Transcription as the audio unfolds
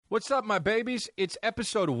What's up, my babies? It's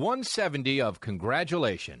episode 170 of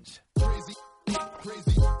Congratulations. Crazy,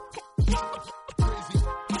 crazy, crazy, crazy,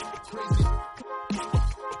 crazy,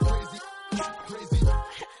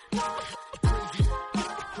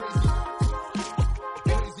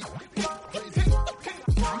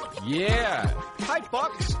 Yeah. Hi,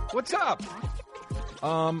 Bucks. What's up?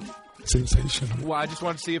 Sensational. Well, I just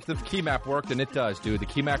wanted to see if the key map worked, and it does, dude. The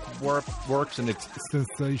key map works, and it's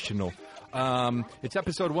sensational. It's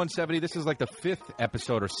episode 170. This is like the 5th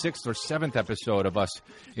episode or 6th or 7th episode of us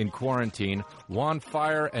in quarantine. Juan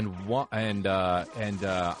Fire and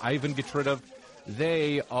Ivan Getridov,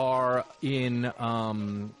 they are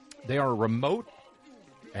remote,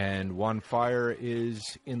 and Juan Fire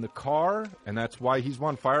is in the car, and that's why he's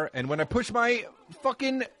Juan Fire. And when I push my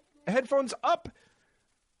fucking headphones up,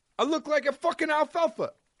 I look like a fucking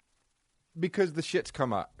alfalfa because the shit's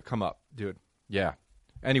come up, dude. Yeah.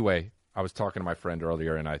 Anyway, I was talking to my friend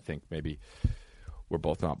earlier, and I think maybe we're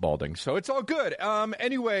both not balding. So it's all good.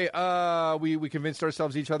 Anyway, we convinced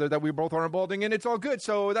ourselves each other that we both aren't balding, and it's all good.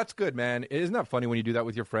 So that's good, man. Isn't that funny when you do that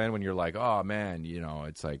with your friend, when you're like, oh, man, you know,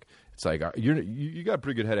 it's like you got a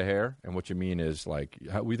pretty good head of hair, and what you mean is, like,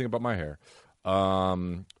 what do you think about my hair?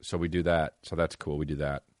 So we do that. So that's cool. We do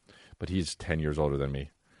that. But he's 10 years older than me.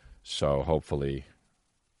 So hopefully,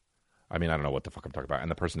 I mean, I don't know what the fuck I'm talking about.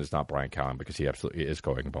 And the person is not Brian Callen because he absolutely is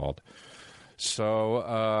going bald. So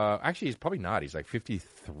actually, he's probably not. He's like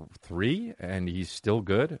 53 and he's still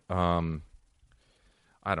good. I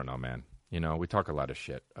don't know, man. You know, we talk a lot of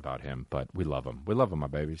shit about him, but we love him. We love him, my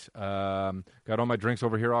babies. Got all my drinks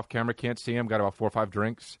over here off camera. Can't see him. Got about 4 or 5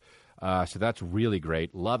 drinks. So that's really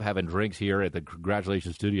great. Love having drinks here at the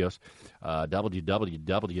Congratulations Studios.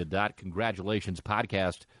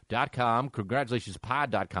 www.congratulationspodcast.com,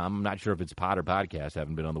 congratulationspod.com. I'm not sure if it's pod or podcast. I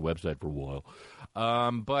haven't been on the website for a while.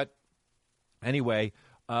 But anyway,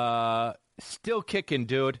 still kicking,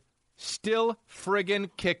 dude. Still friggin'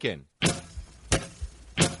 kicking.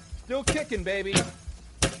 Still kicking, baby.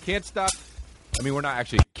 Can't stop. I mean, we're not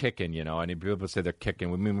actually kicking, you know. I mean, people say they're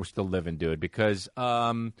kicking. I mean, we're still living, dude, because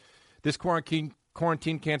this quarantine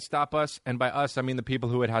can't stop us, and by us, I mean the people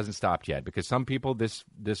who it hasn't stopped yet, because some people, this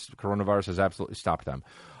coronavirus has absolutely stopped them.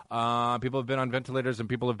 People have been on ventilators, and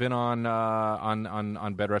people have been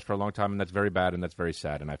on bed rest for a long time, and that's very bad, and that's very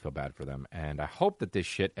sad, and I feel bad for them. And I hope that this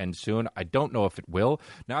shit ends soon. I don't know if it will.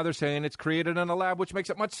 Now they're saying it's created in a lab, which makes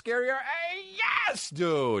it much scarier. Hey, yes,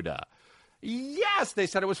 dude! Yes, they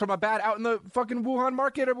said it was from a bat out in the fucking Wuhan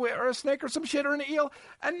market or a snake or some shit or an eel.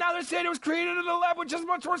 And now they're saying it was created in a lab, which is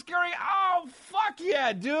much more scary. Oh, fuck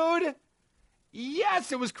yeah, dude.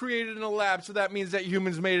 Yes, it was created in a lab, so that means that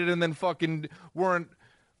humans made it and then fucking weren't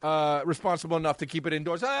responsible enough to keep it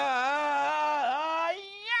indoors. Yes,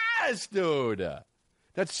 dude.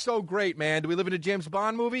 That's so great, man. Do we live in a James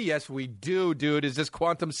Bond movie? Yes, we do, dude. Is this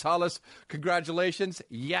Quantum Solace? Congratulations.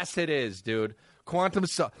 Yes, it is, dude. Quantum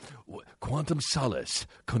Solace.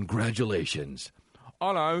 Congratulations.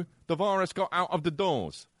 Oh, no. The virus got out of the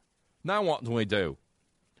doors. Now what do we do?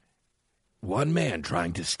 One man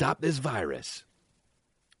trying to stop this virus.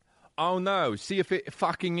 Oh, no. See if it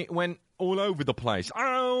fucking went all over the place.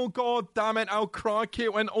 Oh, God damn it. Oh, crikey.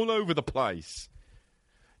 It went all over the place.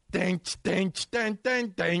 Ding, ding, ding,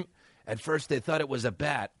 ding, ding. At first they thought it was a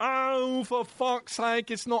bat. Oh, for fuck's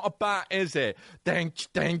sake, it's not a bat, is it? Ding,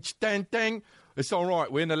 ding, ding, ding. It's all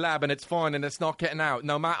right. We're in the lab and it's fine and it's not getting out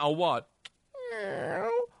no matter what.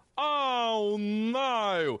 Oh,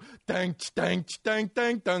 no. Ding, ding, ding,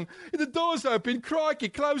 ding, ding. The door's open. Crikey,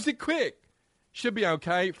 close it quick. Should be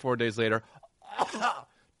okay. 4 days later.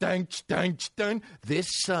 Ding, ding, ding. This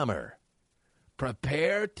summer,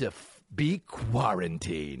 prepare to be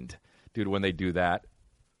quarantined. Dude, when they do that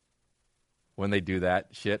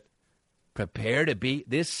shit, prepare to be,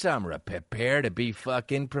 this summer, prepare to be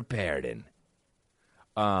fucking prepared in.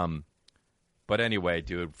 But anyway,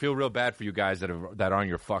 dude, feel real bad for you guys that are on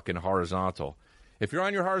your fucking horizontal. If you're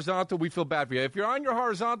on your horizontal, we feel bad for you. If you're on your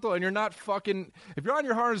horizontal and you're not fucking, if you're on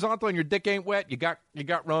your horizontal and your dick ain't wet, you got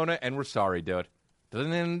Rona, and we're sorry, dude. If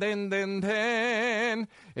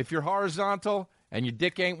you're horizontal and your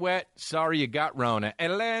dick ain't wet, sorry, you got Rona.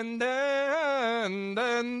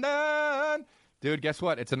 Dude, guess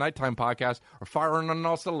what? It's a nighttime podcast. We're firing on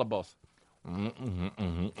all syllables.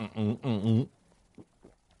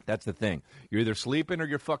 That's the thing. You're either sleeping or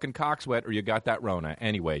you're fucking cock's wet or you got that Rona.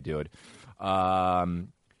 Anyway, dude.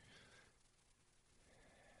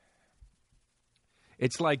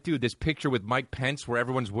 It's like, dude, this picture with Mike Pence where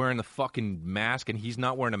everyone's wearing the fucking mask and he's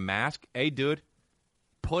not wearing a mask. Hey, dude,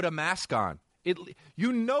 put a mask on.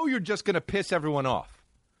 You know you're just going to piss everyone off.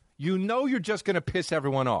 You know you're just going to piss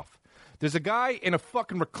everyone off. There's a guy in a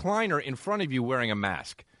fucking recliner in front of you wearing a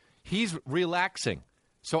mask. He's relaxing.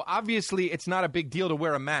 So obviously it's not a big deal to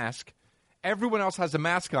wear a mask. Everyone else has a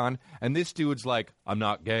mask on, and this dude's like, I'm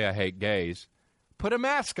not gay, I hate gays. Put a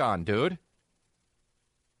mask on, dude.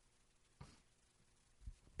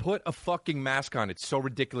 Put a fucking mask on. It's so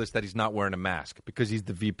ridiculous that he's not wearing a mask because he's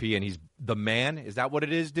the VP and he's the man. Is that what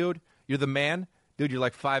it is, dude? You're the man? Dude, you're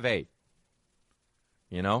like 5'8".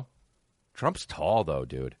 You know? Trump's tall, though,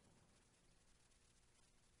 dude.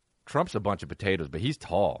 Trump's a bunch of potatoes, but he's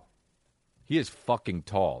tall. He is fucking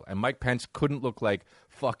tall. And Mike Pence couldn't look like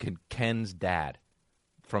fucking Ken's dad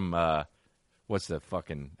from, what's the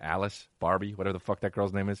fucking Alice? Barbie? Whatever the fuck that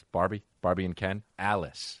girl's name is. Barbie? Barbie and Ken?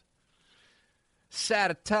 Alice.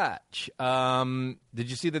 Sad a touch. Did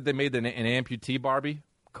you see that they made an amputee Barbie?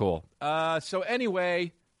 Cool. So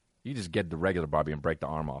anyway, you just get the regular Barbie and break the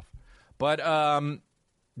arm off. But,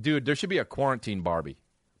 dude, there should be a quarantine Barbie.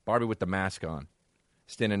 Barbie with the mask on.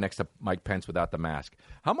 Standing next to Mike Pence without the mask.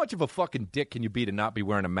 How much of a fucking dick can you be to not be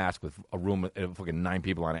wearing a mask with a room with fucking 9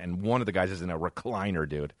 people on it, and one of the guys is in a recliner,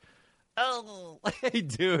 dude? Oh, hey,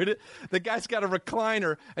 dude. The guy's got a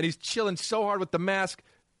recliner, and he's chilling so hard with the mask.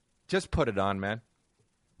 Just put it on, man.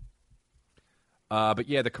 But,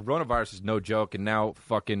 yeah, the coronavirus is no joke, and now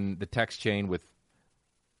fucking the text chain with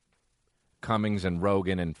Cummings and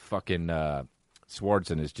Rogan and fucking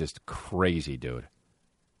Swartzen is just crazy, dude.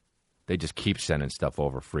 They just keep sending stuff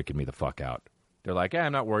over, freaking me the fuck out. They're like,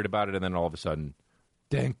 I'm not worried about it, and then all of a sudden,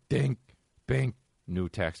 dink, dink, bink, new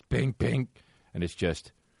text, bink, bink, and it's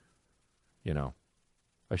just, you know,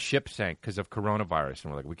 a ship sank because of coronavirus,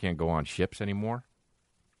 and we're like, we can't go on ships anymore.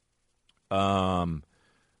 But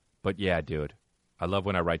yeah, dude, I love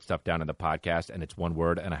when I write stuff down in the podcast, and it's one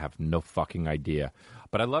word, and I have no fucking idea.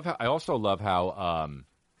 But I also love how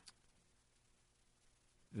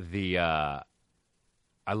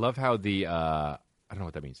I don't know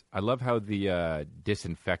what that means. I love how the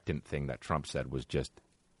disinfectant thing that Trump said was just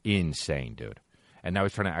insane, dude. And now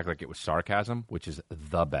he's trying to act like it was sarcasm, which is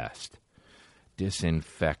the best.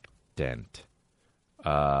 Disinfectant.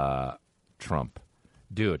 Trump.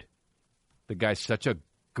 Dude, the guy's such a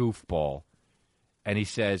goofball. And he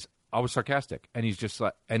says, I was sarcastic. And he's just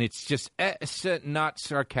like, and it's just not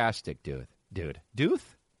sarcastic, dude. Dude?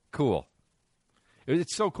 Cool.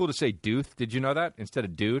 It's so cool to say "dooth." Did you know that instead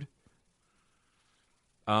of "dude"?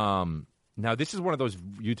 Now this is one of those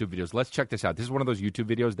YouTube videos. Let's check this out. This is one of those YouTube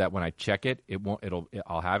videos that when I check it,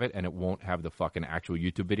 I'll have it, and it won't have the fucking actual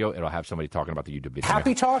YouTube video. It'll have somebody talking about the YouTube video.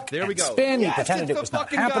 Happy talk. There we go. Spin. He pretended it was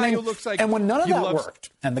not happening. Who looks like and when none of that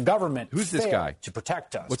worked, and the government who's this guy to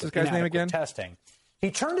protect us, what's this guy's name again? Testing.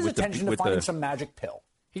 He turned his attention to finding some magic pill.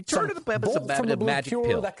 He turned to the magic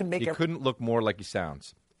pill. That can make he couldn't look more like he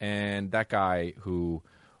sounds. And that guy who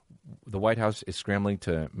the White House is scrambling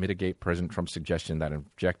to mitigate President Trump's suggestion that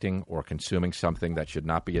injecting or consuming something that should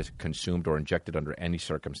not be consumed or injected under any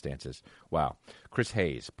circumstances. Wow. Chris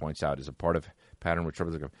Hayes points out is a part of pattern with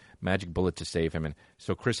Trump, a magic bullet to save him. And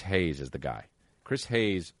so Chris Hayes is the guy. Chris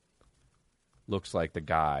Hayes looks like the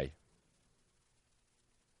guy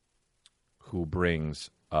who brings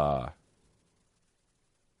one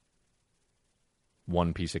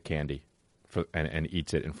piece of candy and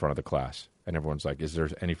eats it in front of the class, and everyone's like, "Is there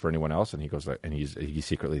any for anyone else?" And he goes, and he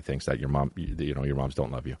secretly thinks that your moms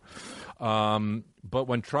don't love you. But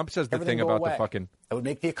when Trump says the thing about the fucking, it would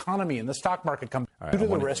make the economy and the stock market come due to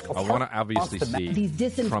the risk. I want to obviously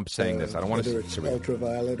see Trump saying this. I don't want to see it's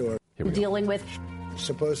ultraviolet or dealing with.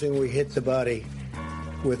 Supposing we hit the body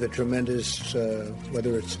with a tremendous,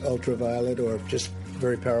 whether it's ultraviolet or just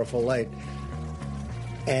very powerful light,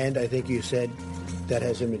 and I think you said that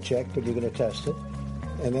hasn't been checked, but you're going to test it.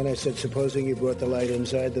 And then I said, supposing you brought the light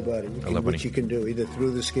inside the body, which you can do either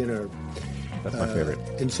through the skin or that's my favorite.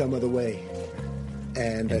 In some other way.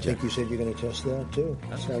 And I think you said you're going to test that too.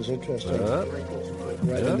 Sounds interesting.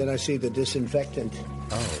 Right, and then I see the disinfectant,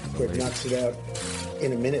 where it knocks it out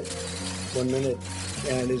in a minute, 1 minute.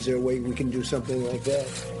 And is there a way we can do something like that?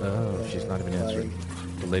 She's not even answering.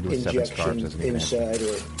 The lady with 7 scarves doesn't even inside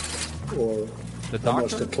or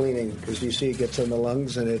almost a cleaning, because you see it gets on the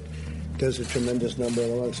lungs and it does a tremendous number on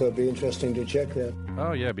the lungs. So it'd be interesting to check that.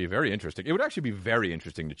 Oh, yeah, it'd be very interesting. It would actually be very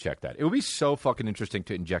interesting to check that. It would be so fucking interesting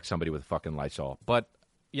to inject somebody with fucking Lysol. But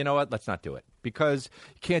you know what? Let's not do it. Because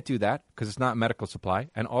you can't do that because it's not medical supply.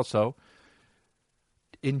 And also,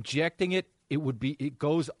 injecting it, it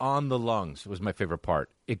goes on the lungs was my favorite part.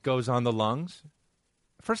 It goes on the lungs.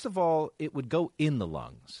 First of all, it would go in the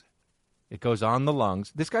lungs. It goes on the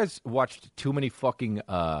lungs. This guy's watched too many fucking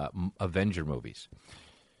Avenger movies.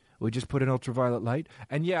 We just put an ultraviolet light.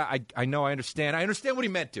 And yeah, I know, I understand. I understand what he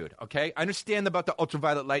meant, dude, okay? I understand about the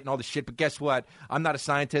ultraviolet light and all this shit, but guess what? I'm not a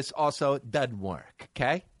scientist. Also, it doesn't work,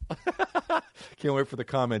 okay? Can't wait for the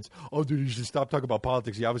comments. Oh, dude, you should stop talking about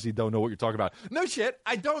politics. You obviously don't know what you're talking about. No shit,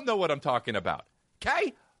 I don't know what I'm talking about,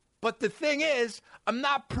 okay? But the thing is, I'm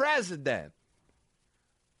not president.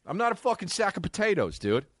 I'm not a fucking sack of potatoes,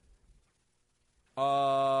 dude.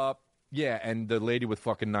 Yeah, and the lady with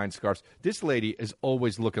fucking 9 scarves. This lady is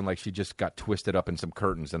always looking like she just got twisted up in some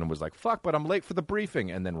curtains and was like, fuck, but I'm late for the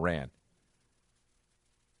briefing, and then ran.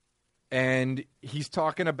 And he's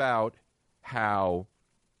talking about how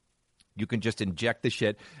you can just inject the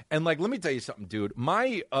shit. And, like, let me tell you something, dude.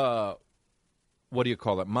 My, what do you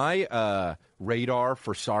call it? My radar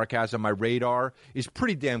for sarcasm, my radar is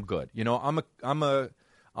pretty damn good. You know, I'm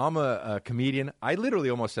a comedian. I literally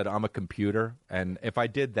almost said I'm a computer. And if I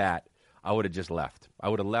did that, I would have just left. I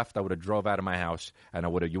would have left. I would have drove out of my house, and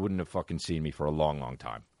you wouldn't have fucking seen me for a long, long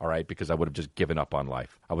time. All right, because I would have just given up on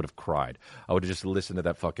life. I would have cried. I would have just listened to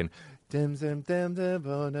that fucking dim dim dim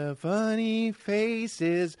dim funny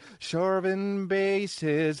faces, sharpen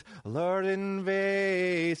bases, learning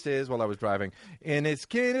vases while I was driving. And his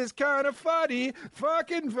kid is kind of funny,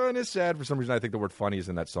 fucking fun is sad. For some reason, I think the word "funny" is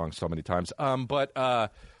in that song so many times. But I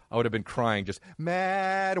would have been crying, just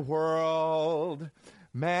mad world.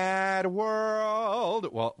 Mad world.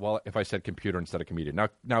 Well, if I said computer instead of comedian.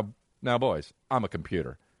 Now, boys, I'm a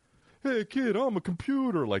computer. Hey, kid, I'm a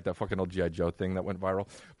computer. Like that fucking old G.I. Joe thing that went viral.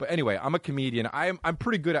 But anyway, I'm a comedian. I'm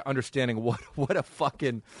pretty good at understanding what a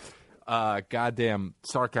fucking goddamn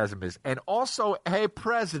sarcasm is. And also, hey,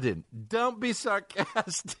 president, don't be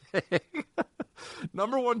sarcastic.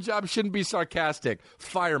 Number 1 job shouldn't be sarcastic.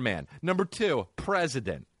 Fireman. Number 2,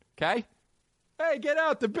 president. Okay? Hey, get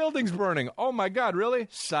out. The building's burning. Oh, my God, really?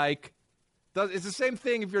 Psych. It's the same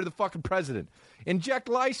thing if you're the fucking president. Inject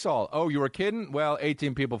Lysol. Oh, you were kidding? Well,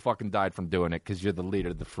 18 people fucking died from doing it because you're the leader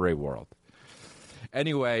of the free world.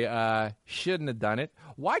 Anyway, shouldn't have done it.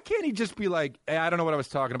 Why can't he just be like, hey, I don't know what I was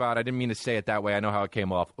talking about. I didn't mean to say it that way. I know how it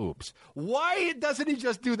came off. Oops. Why doesn't he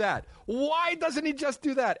just do that? Why doesn't he just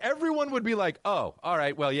do that? Everyone would be like, oh, all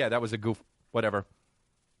right, well, yeah, that was a goof, whatever.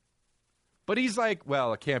 But he's like,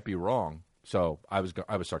 well, it can't be wrong. So I was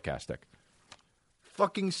sarcastic.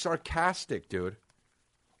 Fucking sarcastic, dude.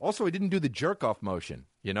 Also, he didn't do the jerk-off motion,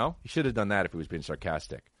 you know? He should have done that if he was being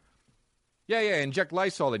sarcastic. Yeah, inject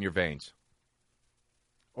Lysol in your veins.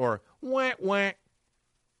 Or, wah, wah.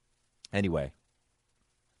 Anyway,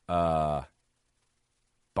 Biden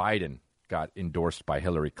got endorsed by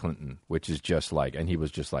Hillary Clinton, which is just like, and he was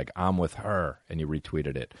just like, I'm with her, and he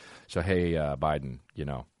retweeted it. So, hey, Biden, you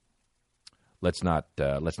know. Let's not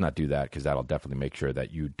do that because that'll definitely make sure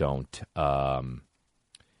that you don't win.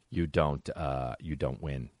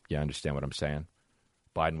 You understand what I'm saying?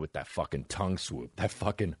 Biden with that fucking tongue swoop, that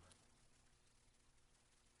fucking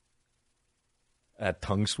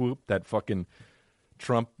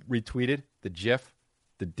Trump retweeted the GIF,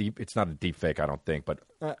 it's not a deep fake, I don't think, but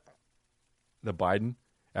the Biden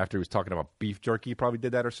after he was talking about beef jerky, he probably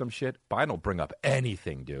did that or some shit. Biden will bring up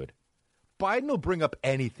anything, dude. Biden will bring up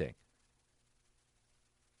anything.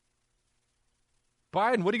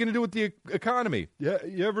 Biden, what are you going to do with the economy? Yeah,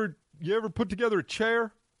 you ever put together a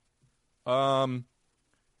chair?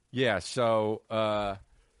 Yeah. So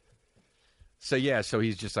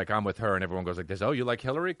he's just like, I'm with her, and everyone goes like this. Oh, you like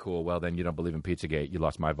Hillary? Cool. Well, then you don't believe in Pizzagate. You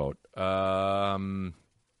lost my vote.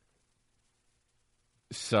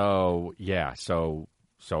 So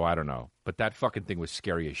I don't know, but that fucking thing was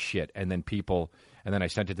scary as shit. And then I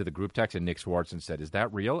sent it to the group text, and Nick Swartzen said, "Is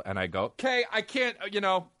that real?" And I go, "Okay, I can't,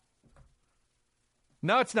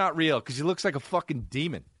 No, it's not real because he looks like a fucking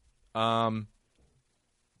demon. So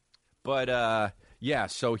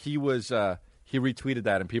he retweeted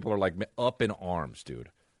that, and people are like up in arms, dude.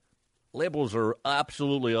 Liberals are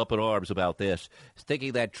absolutely up in arms about this,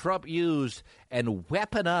 thinking that Trump used and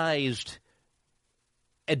weaponized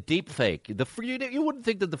a deepfake. You wouldn't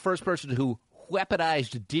think that the first person who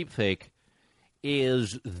weaponized a deepfake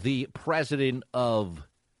is the president of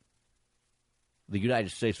the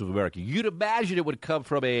United States of America. You'd imagine it would come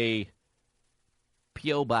from a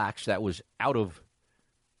P.O. box that was out of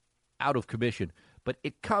commission. But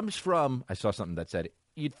it comes from, I saw something that said,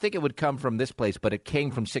 you'd think it would come from this place, but it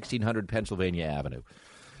came from 1600 Pennsylvania Avenue.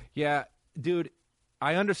 Yeah, dude,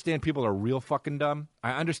 I understand people are real fucking dumb.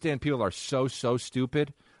 I understand people are so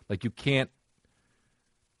stupid. Like, you can't,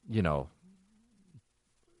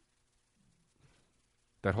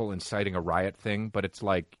 that whole inciting a riot thing, but it's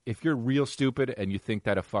like, if you're real stupid and you think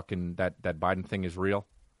that that Biden thing is real,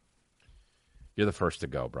 you're the first to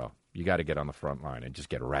go, bro. You got to get on the front line and just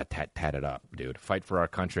get rat-tat-tatted up, dude. Fight for our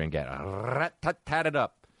country and get rat-tat-tatted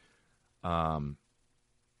up.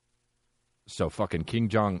 So fucking King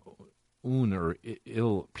Jong-un or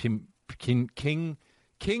King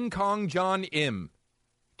Kong John Im.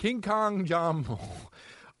 King Kong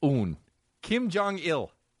Jong-un. Kim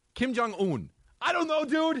Jong-il. Kim Jong-un. I don't know,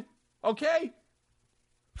 dude. Okay?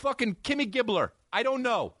 Fucking Kimmy Gibbler. I don't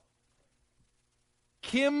know.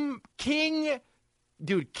 King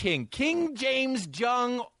James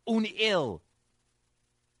Jong-un-il.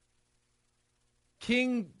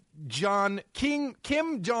 Kim Jong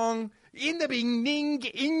in the beginning.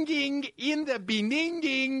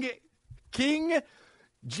 King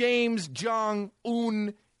James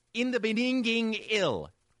Jong-un in the beginning ill.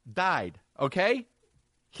 Died, okay?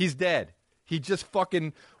 He's dead. He just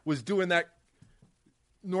fucking was doing that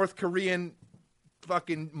North Korean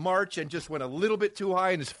fucking march and just went a little bit too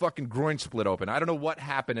high and his fucking groin split open. I don't know what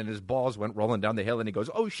happened and his balls went rolling down the hill and he goes,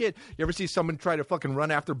 oh shit, you ever see someone try to fucking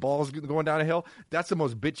run after balls going down a hill? That's the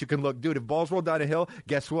most bitch you can look. Dude, if balls roll down a hill,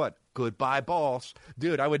 guess what? Goodbye balls.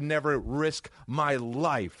 Dude, I would never risk my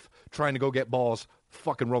life trying to go get balls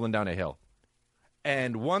fucking rolling down a hill.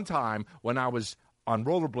 And one time when I was on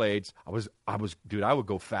rollerblades, dude, I would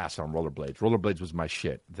go fast on rollerblades. Rollerblades was my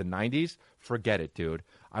shit. The 90s, forget it, dude.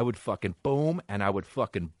 I would fucking boom, and I would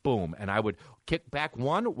fucking boom. And I would kick back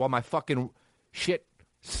one while my fucking shit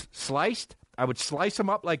sliced. I would slice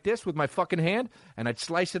them up like this with my fucking hand, and I'd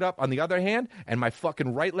slice it up on the other hand, and my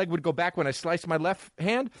fucking right leg would go back when I sliced my left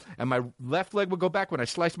hand, and my left leg would go back when I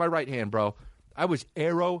sliced my right hand, bro. I was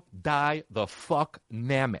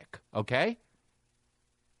aero-die-the-fuck-namic, okay?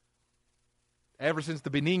 Ever since the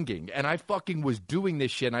beginning. And I fucking was doing this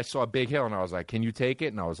shit, and I saw a big hill, and I was like, can you take it?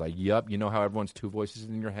 And I was like, yup. You know how everyone's two voices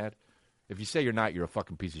in your head? If you say you're not, you're a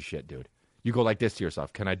fucking piece of shit, dude. You go like this to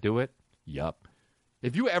yourself. Can I do it? Yup.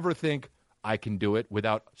 If you ever think I can do it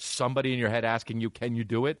without somebody in your head asking you, can you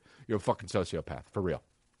do it? You're a fucking sociopath, for real.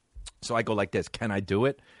 So I go like this, can I do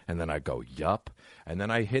it? And then I go, yup. And then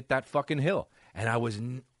I hit that fucking hill. And I was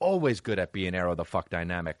always good at being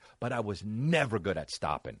aero-the-fuck-dynamic, but I was never good at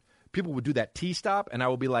stopping. People would do that T-stop, and I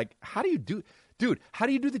would be like, how do you do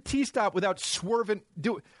the T-stop without swerving?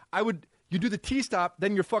 You do the T-stop,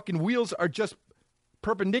 then your fucking wheels are just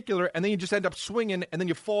perpendicular, and then you just end up swinging, and then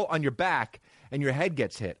you fall on your back, and your head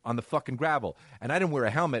gets hit on the fucking gravel. And I didn't wear a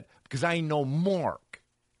helmet because I ain't no mark.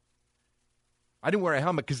 I didn't wear a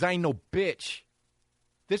helmet because I ain't no bitch.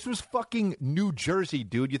 This was fucking New Jersey,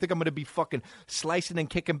 dude. You think I'm going to be fucking slicing and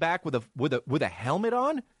kicking back with a helmet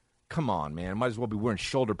on? Come on, man. Might as well be wearing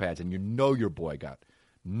shoulder pads, and you know your boy got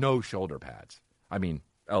no shoulder pads. I mean,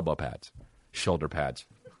 elbow pads, shoulder pads.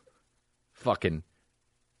 Fucking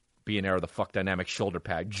being air of the fuck dynamic shoulder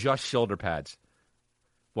pad, just shoulder pads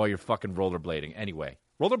while you're fucking rollerblading. Anyway,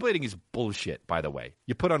 rollerblading is bullshit, by the way.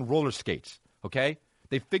 You put on roller skates, okay?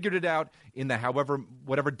 They figured it out in the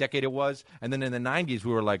whatever decade it was, and then in the 90s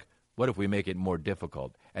we were like, what if we make it more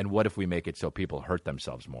difficult? And what if we make it so people hurt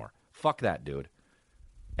themselves more? Fuck that, dude.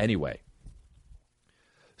 Anyway,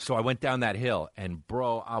 so I went down that hill, and,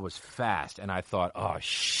 bro, I was fast, and I thought, oh,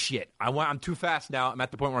 shit. I'm too fast now. I'm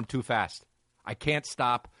at the point where I'm too fast. I can't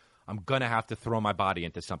stop. I'm going to have to throw my body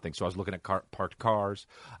into something. So I was looking at parked cars.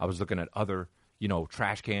 I was looking at other,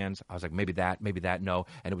 trash cans. I was like, maybe that, no.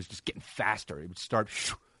 And it was just getting faster. It would start,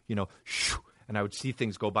 and I would see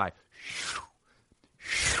things go by.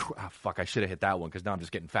 Ah, fuck, I should have hit that one because now I'm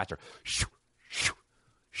just getting faster.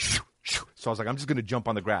 So I was like, I'm just going to jump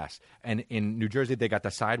on the grass. And in New Jersey, they got the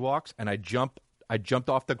sidewalks, and I jumped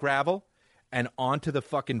off the gravel and onto the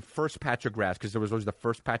fucking first patch of grass, because there was always the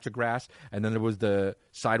first patch of grass, and then there was the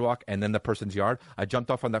sidewalk, and then the person's yard. I jumped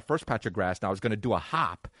off on that first patch of grass, and I was going to do a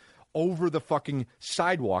hop over the fucking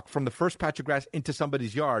sidewalk from the first patch of grass into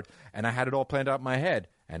somebody's yard, and I had it all planned out in my head.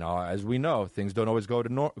 And as we know, things don't always go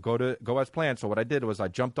as planned. So what I did was I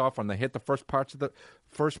jumped off hit the first part of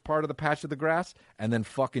the patch of the grass, and then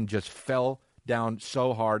fucking just fell down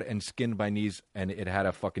so hard and skinned my knees, and it had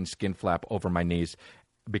a fucking skin flap over my knees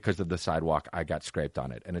because of the sidewalk. I got scraped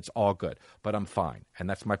on it, and it's all good, but I'm fine. And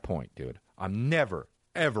that's my point, dude. I'm never,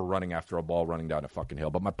 ever running after a ball running down a fucking hill.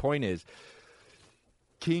 But my point is,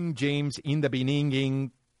 King James in the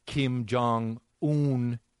beginning, Kim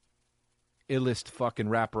Jong-un, illest fucking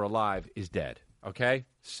rapper alive, is dead, okay?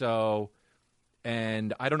 So,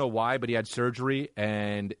 and I don't know why, but he had surgery,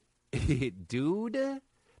 and dude,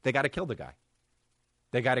 they got to kill the guy.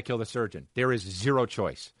 They got to kill the surgeon. There is zero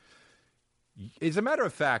choice. As a matter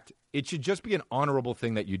of fact, it should just be an honorable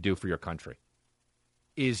thing that you do for your country,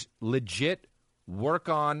 is legit work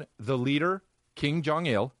on the leader, Kim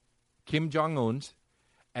Jong-un's,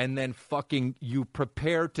 and then fucking you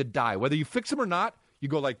prepare to die. Whether you fix them or not, you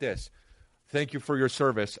go like this. Thank you for your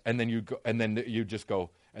service, and then you go, and then you just go,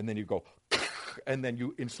 and then you go, and then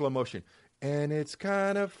you in slow motion. And it's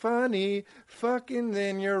kind of funny, fucking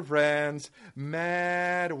then your friends,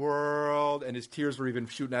 mad world. And his tears were even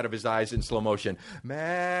shooting out of his eyes in slow motion.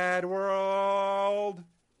 Mad world.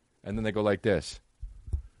 And then they go like this.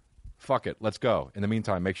 Fuck it, let's go. In the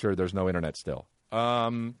meantime, make sure there's no internet still.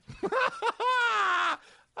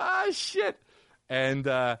 Shit.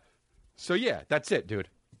 And so, yeah, that's it, dude.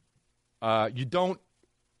 You do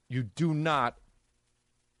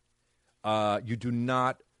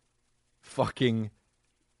not fucking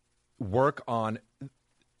work on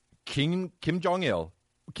Kim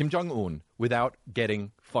Jong-un without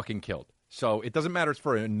getting fucking killed. So it doesn't matter if it's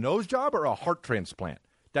for a nose job or a heart transplant.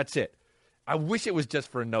 That's it. I wish it was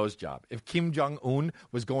just for a nose job. If Kim Jong-un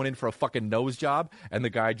was going in for a fucking nose job and the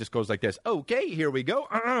guy just goes like this, okay, here we go.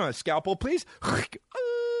 Scalpel, please.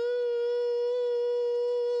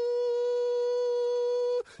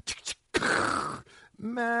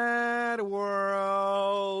 Mad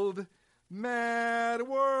world. Mad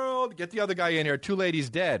world. Get the other guy in here. Two ladies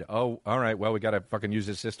dead. Oh, all right. Well, we got to fucking use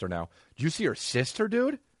his sister now. Did you see her sister,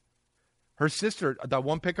 dude? Her sister, that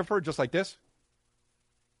one pic of her, just like this?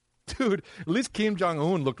 Dude, at least Kim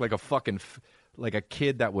Jong-un looked like a fucking, like a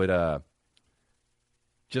kid that would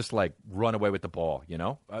just like run away with the ball, you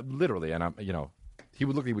know? Literally. And, he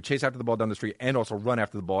would chase after the ball down the street and also run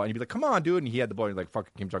after the ball. And he'd be like, come on, dude. And he had the ball. And he's like,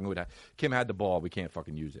 fucking Kim Jong-un. Kim had the ball. We can't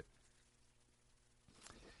fucking use it.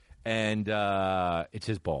 And it's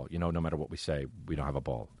his ball, no matter what we say, we don't have a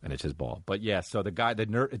ball, and it's his ball. But yeah, so the guy,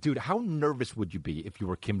 dude, how nervous would you be if you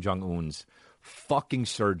were Kim Jong-un's fucking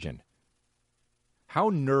surgeon? How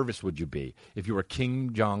nervous would you be if you were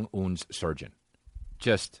Kim Jong-un's surgeon?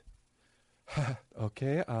 Just,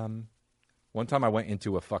 okay. One time I went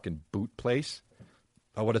into a fucking boot place.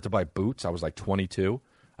 I wanted to buy boots. I was like 22.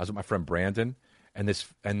 I was with my friend Brandon, and this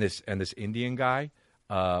Indian guy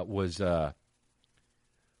was a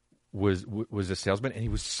salesman, and he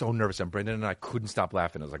was so nervous. And Brendan and I couldn't stop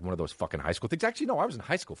laughing. It was like one of those fucking high school things. Actually, no, I was in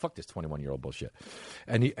high school. Fuck this 21-year-old bullshit.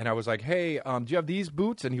 And I was like, hey, do you have these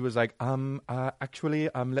boots? And he was like, actually,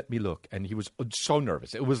 let me look. And he was so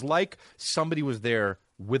nervous. It was like somebody was there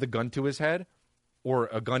with a gun to his head or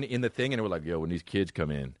a gun in the thing, and they were like, yo, when these kids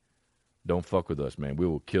come in, don't fuck with us, man. We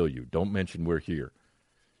will kill you. Don't mention we're here.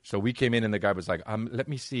 So we came in, and the guy was like, let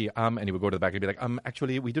me see. And he would go to the back and be like,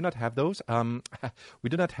 actually, we do not have those.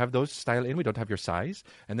 We do not have those style in. We don't have your size.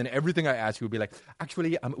 And then everything I asked, he would be like,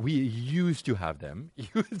 actually, we used to have them. You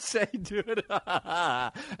would say, dude.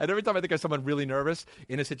 And every time I think of someone really nervous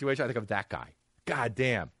in a situation, I think of that guy. God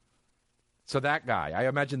damn. So that guy, I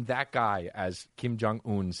imagine that guy as Kim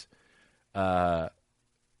Jong-un's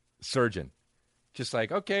surgeon. Just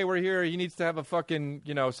like, okay, we're here. He needs to have a fucking,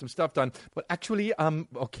 some stuff done. But actually,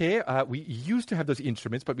 okay, we used to have those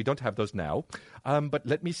instruments, but we don't have those now. But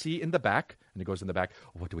let me see in the back. And he goes in the back.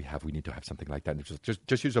 Oh, what do we have? We need to have something like that. And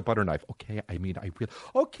just use a butter knife. Okay,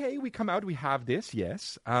 okay, we come out. We have this.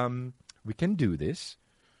 Yes. We can do this.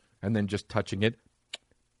 And then just touching it.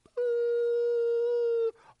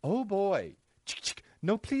 Oh, boy.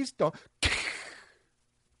 No, please don't.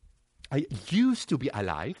 I used to be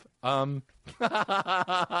alive. I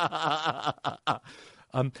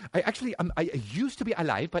used to be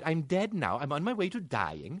alive, but I'm dead now. I'm on my way to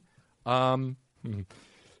dying. So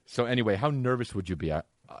anyway, how nervous would you be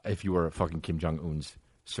if you were fucking Kim Jong-un's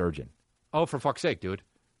surgeon? Oh, for fuck's sake, dude.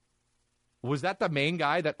 Was that the main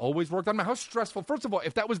guy that always worked on him? How stressful. First of all,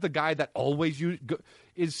 if that was the guy that always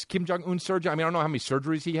is Kim Jong-un's surgeon, I mean, I don't know how many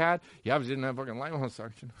surgeries he had. He obviously didn't have fucking lipo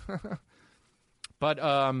suction. But,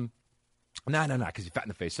 No, because he's fat in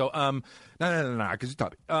the face. So, no, because he's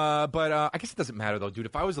tough. But I guess it doesn't matter, though, dude.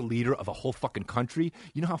 If I was a leader of a whole fucking country,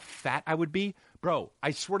 you know how fat I would be? Bro, I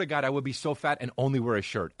swear to God, I would be so fat and only wear a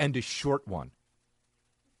shirt. And a short one.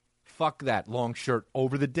 Fuck that long shirt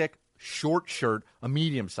over the dick. Short shirt, a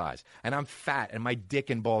medium size. And I'm fat, and my dick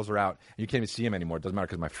and balls are out. And you can't even see them anymore. It doesn't matter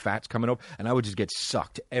because my fat's coming up. And I would just get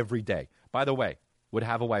sucked every day. By the way, would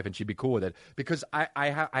have a wife and she'd be cool with it because I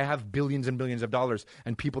have billions and billions of dollars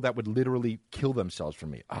and people that would literally kill themselves for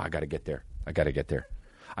me. Oh, I got to get there. I got to get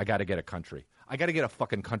a country. I got to get a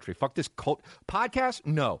fucking country. Fuck this cult podcast.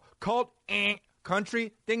 No. Cult,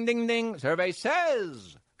 country, ding, ding, ding. Survey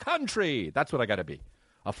says country. That's what I got to be.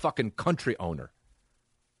 A fucking country owner.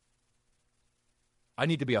 I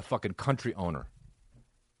need to be a fucking country owner.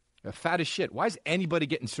 Fat as shit. Why is anybody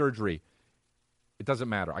getting surgery? It doesn't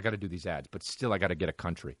matter. I got to do these ads, but still I got to get a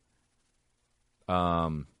country.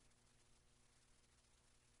 And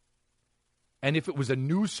if it was a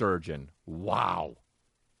new surgeon, wow.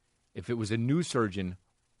 If it was a new surgeon,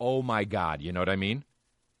 oh my God, you know what I mean?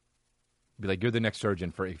 Be like, you're the next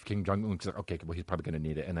surgeon for King Jong-un. Like, okay, well, he's probably going to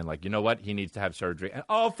need it. And then like, you know what? He needs to have surgery. And,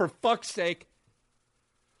 oh, for fuck's sake.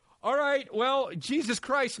 All right, well, Jesus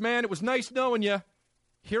Christ, man, it was nice knowing you.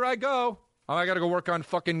 Here I go. Oh, I got to go work on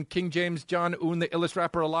fucking King James John Un, the illest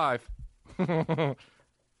rapper alive. In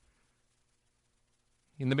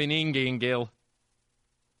the Beninging, Gil.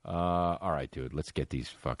 All right, dude, let's get these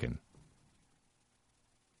fucking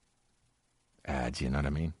ads, you know what I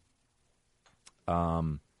mean?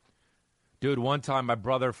 Dude, one time my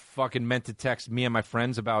brother fucking meant to text me and my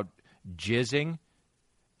friends about jizzing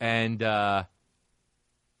and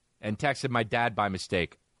texted my dad by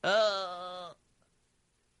mistake.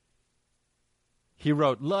 He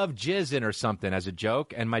wrote, love jizzing or something as a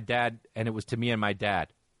joke, and it was to me and my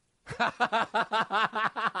dad.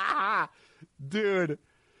 Dude.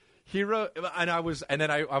 He wrote, and I was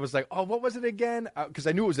like, oh, what was it again? Because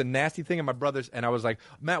I knew it was a nasty thing, and my brothers, and I was like,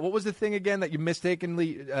 Matt, what was the thing again that you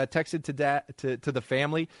mistakenly texted to dad, to the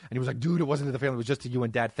family? And he was like, dude, it wasn't to the family, it was just to you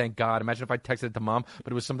and dad, thank God. Imagine if I texted it to mom,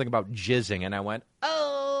 but it was something about jizzing, and I went,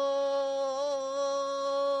 oh,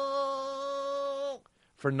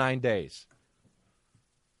 for 9 days.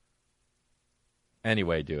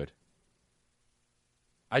 Anyway, dude,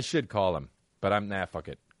 I should call him, but fuck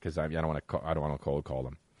it, because I don't want to call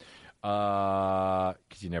him.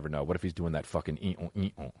 Because you never know. What if he's doing that fucking you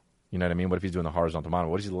know what I mean? What if he's doing the horizontal model?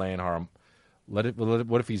 What if he's laying what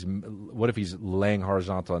if he's laying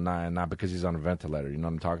horizontal and not because he's on a ventilator? You know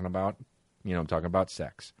what I'm talking about? You know what I'm talking about?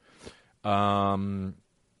 Sex. Yeah.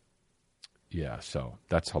 So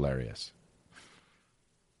that's hilarious.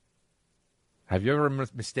 Have you ever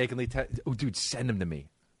mistakenly? Oh, dude, send them to me.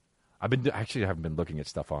 I haven't been looking at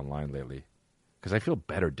stuff online lately because I feel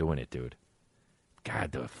better doing it, dude.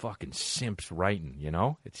 God, the fucking simps writing, you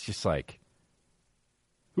know? It's just like,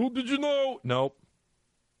 who did you know? Nope.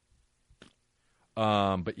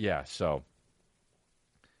 But yeah, so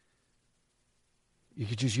you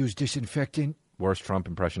could just use disinfectant. Worst Trump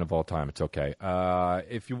impression of all time. It's okay.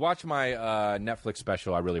 If you watch my Netflix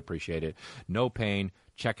special, I really appreciate it. No Pain.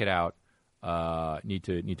 Check it out. Need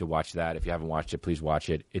to watch that. If you haven't watched it, please watch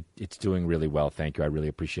it. It's doing really well. Thank you. I really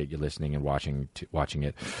appreciate you listening and watching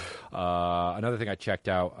it. Another thing I checked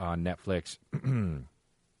out on Netflix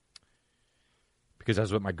because I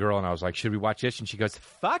was with my girl and I was like, should we watch this? And she goes,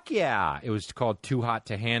 fuck yeah. It was called Too Hot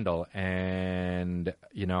to Handle. And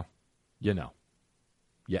you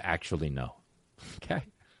actually know. Okay.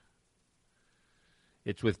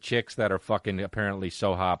 It's with chicks that are fucking apparently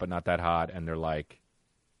so hot, but not that hot. And they're like,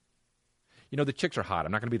 the chicks are hot.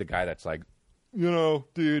 I'm not going to be the guy that's like,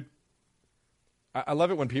 dude. I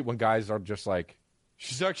love it when guys are just like,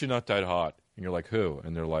 she's actually not that hot. And you're like, who?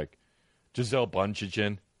 And they're like, Giselle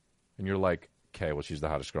Bundchen. And you're like, okay, well, she's the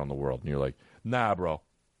hottest girl in the world. And you're like, nah, bro.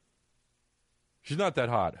 She's not that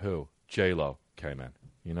hot. Who? J-Lo. Okay, man.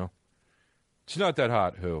 She's not that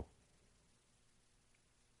hot. Who?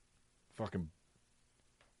 Fucking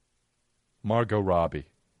Margot Robbie.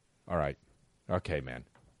 All right. Okay, man.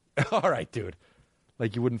 All right, dude.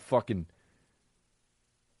 Like you wouldn't fucking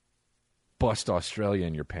bust Australia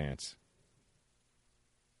in your pants.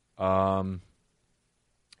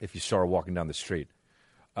 If you saw her walking down the street.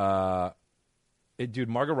 Dude,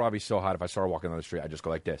 Margot Robbie's so hot, if I saw her walking down the street, I'd just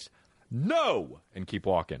go like this. No! And keep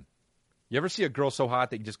walking. You ever see a girl so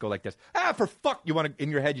hot that you just go like this? For fuck! You want to,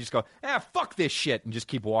 in your head, you just go, fuck this shit, and just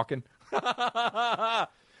keep walking.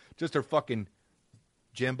 Just her fucking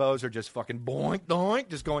Jimbos are just fucking boink, doink,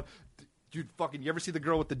 just going. Dude, fucking, you ever see the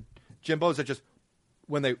girl with the Jimbos that just,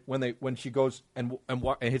 when she goes and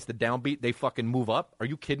hits the downbeat, they fucking move up? Are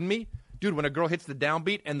you kidding me? Dude, when a girl hits the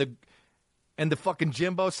downbeat and the fucking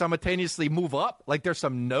Jimbos simultaneously move up, like there's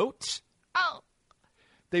some notes. Oh.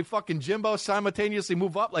 They fucking Jimbo simultaneously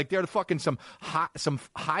move up like they're fucking some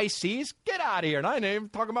high C's. Get out of here. And I ain't even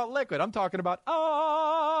talking about liquid. I'm talking about,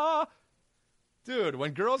 Dude,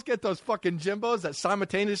 when girls get those fucking Jimbos that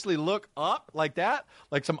simultaneously look up like that,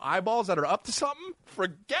 like some eyeballs that are up to something,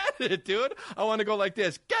 forget it, dude. I want to go like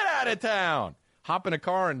this. Get out of town. Hop in a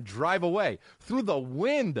car and drive away through the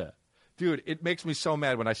wind. Dude, it makes me so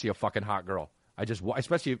mad when I see a fucking hot girl. I just,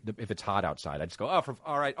 especially if it's hot outside, I just go,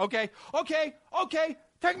 all right, okay.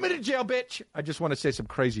 Take me to jail, bitch. I just want to say some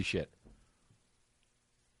crazy shit.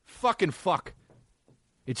 Fucking fuck.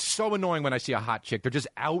 It's so annoying when I see a hot chick. They're just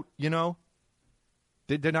out,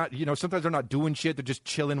 They're not, sometimes they're not doing shit. They're just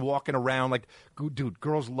chilling, walking around. Like, dude,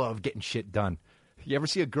 girls love getting shit done. You ever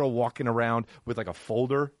see a girl walking around with like a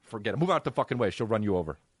folder? Forget it. Move out the fucking way. She'll run you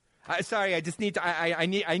over. Sorry, I just need to, I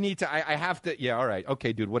have to. Yeah, all right.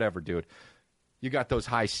 Okay, dude, whatever, dude. You got those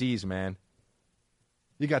high C's, man.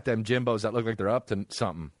 You got them Jimbos that look like they're up to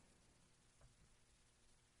something.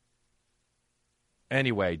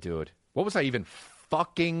 Anyway, dude, what was I even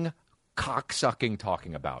fucking cocksucking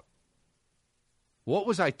talking about? What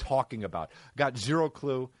was I talking about? Got zero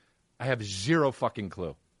clue. I have zero fucking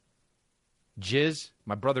clue. Jizz?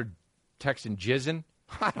 My brother texting jizzing?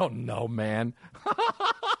 I don't know, man.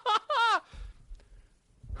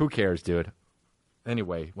 Who cares, dude?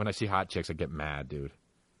 Anyway, when I see hot chicks, I get mad, dude.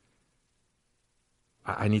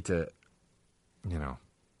 I need to, you know.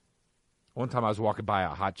 One time I was walking by a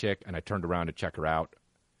hot chick, and I turned around to check her out.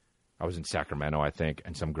 I was in Sacramento, I think,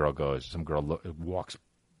 and some girl walks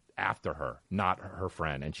after her, not her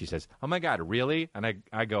friend, and she says, "Oh my God, really?" And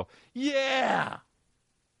I go, "Yeah."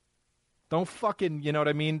 Don't fucking, you know what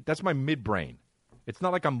I mean? That's my midbrain. It's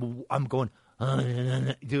not like I'm going,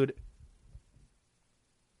 dude.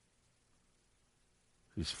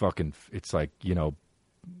 He's fucking. It's like, you know,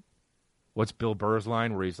 what's Bill Burr's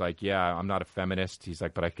line where he's like, "Yeah, I'm not a feminist." He's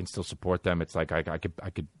like, "But I can still support them." It's like I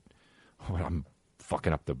could. Oh, I'm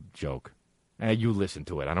fucking up the joke. You listen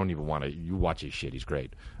to it. I don't even want to. You watch his shit. He's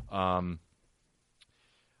great. But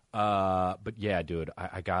yeah, dude,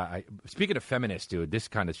 I speaking of feminists, dude, this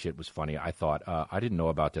kind of shit was funny. I thought, I didn't know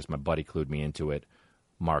about this. My buddy clued me into it.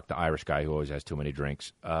 Mark, the Irish guy who always has too many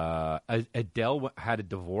drinks. Adele had a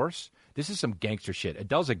divorce. This is some gangster shit.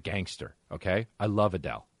 Adele's a gangster, okay? I love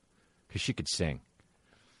Adele because she could sing.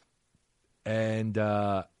 And,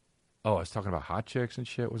 I was talking about hot chicks and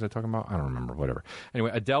shit. What was I talking about? I don't remember, whatever.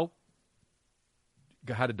 Anyway, Adele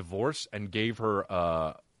had a divorce and gave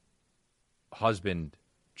her husband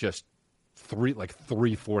just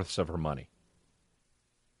three-fourths of her money.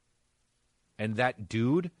 And that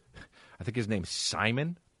dude, I think his name's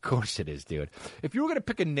Simon. Of course it is, dude. If you were going to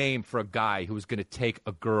pick a name for a guy who was going to take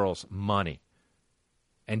a girl's money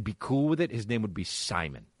and be cool with it, his name would be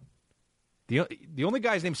Simon. The only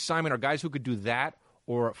guys named Simon are guys who could do that,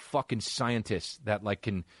 or fucking scientists that like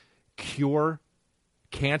can cure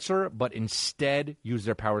cancer but instead use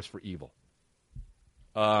their powers for evil.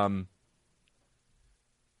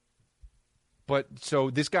 But so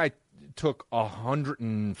this guy took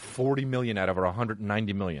 $140 million out of her,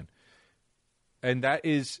 $190 million. And that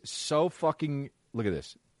is so fucking, look at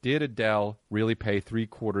this. Did Adele really pay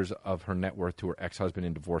 3/4 of her net worth to her ex-husband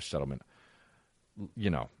in divorce settlement? You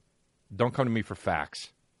know, don't come to me for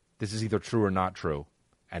facts. This is either true or not true.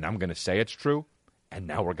 And I'm going to say it's true, and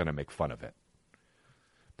now we're going to make fun of it.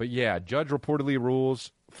 But yeah, judge reportedly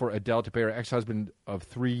rules for Adele to pay her ex-husband of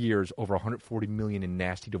 3 years over $140 million in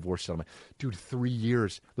nasty divorce settlement. Dude, 3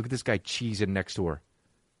 years. Look at this guy cheesing next to her.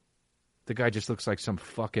 The guy just looks like some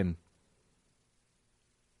fucking...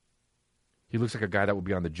 He looks like a guy that would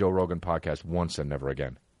be on the Joe Rogan podcast once and never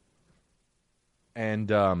again. And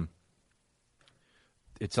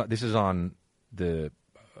this is on the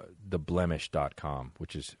blemish.com,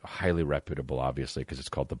 which is highly reputable, obviously, because it's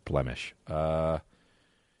called The Blemish.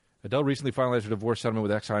 Adele recently finalized her divorce settlement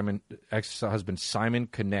with ex-husband Simon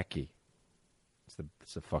Konecki. It's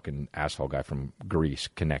the fucking asshole guy from Greece,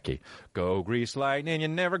 Konecki. Go Grease Lightning, you're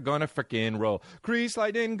never gonna frickin' roll. Grease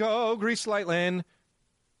Lightning, go Grease Lightning.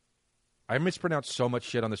 I mispronounce so much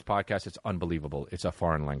shit on this podcast, it's unbelievable. It's a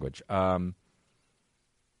foreign language. The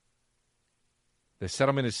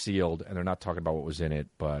settlement is sealed, and they're not talking about what was in it,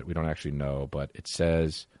 but we don't actually know. But it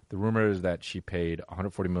says the rumor is that she paid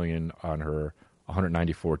 $140 million on her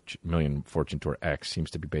 $194 million fortune to her ex.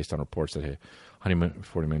 Seems to be based on reports that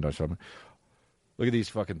 $140 million settlement. Look at these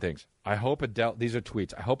fucking things. I hope Adele, these are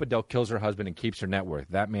tweets. I hope Adele kills her husband and keeps her net worth.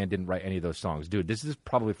 That man didn't write any of those songs. Dude, this is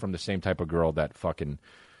probably from the same type of girl that fucking,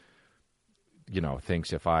 you know,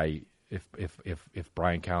 thinks if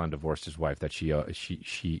Brian Callen divorced his wife, that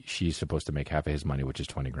she's supposed to make half of his money, which is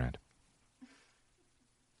 $20,000.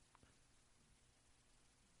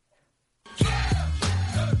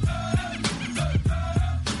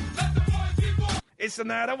 It's a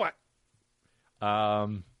matter what.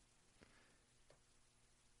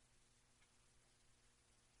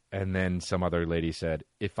 And then some other lady said,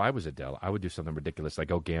 if I was Adele, I would do something ridiculous, like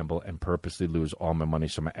go gamble and purposely lose all my money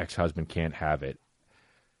so my ex-husband can't have it.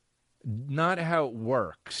 Not how it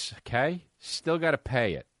works, okay? Still got to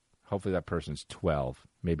pay it. Hopefully that person's 12.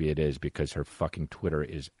 Maybe it is because her fucking Twitter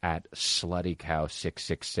is at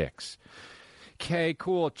sluttycow666. Okay,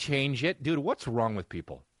 cool. Change it. Dude, what's wrong with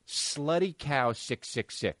people?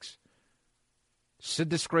 Sluttycow666. So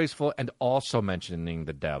disgraceful and also mentioning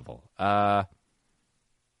the devil.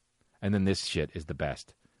 And then this shit is the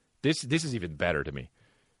best. This is even better to me.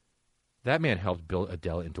 That man helped build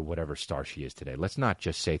Adele into whatever star she is today. Let's not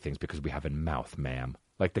just say things because we have a mouth, ma'am.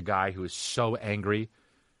 Like the guy who is so angry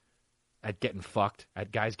at getting fucked,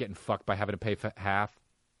 at guys getting fucked by having to pay half.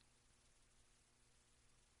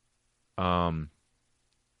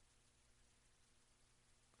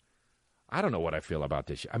 I don't know what I feel about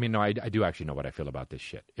this shit. I mean, no, I do actually know what I feel about this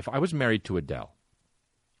shit. If I was married to Adele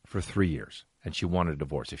for 3 years and she wanted a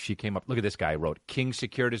divorce, if she came up, look at this guy wrote, King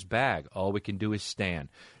secured his bag. All we can do is stand.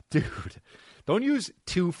 Dude, don't use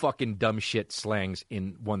two fucking dumb shit slangs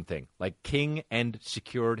in one thing. Like King and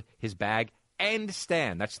secured his bag and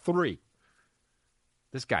stand. That's 3.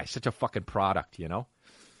 This guy's such a fucking product, you know?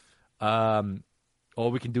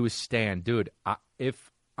 All we can do is stand. Dude,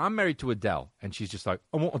 if I'm married to Adele, and she's just like,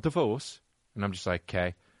 I want a divorce. And I'm just like,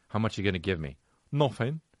 okay, how much are you going to give me?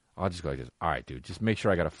 Nothing. I'll just go like this. All right, dude, just make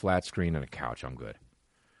sure I got a flat screen and a couch. I'm good.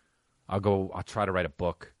 I'll try to write a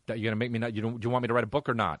book. You're going to make me not, do you want me to write a book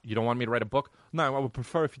or not? You don't want me to write a book? No, I would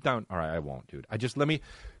prefer if you don't. All right, I won't, dude.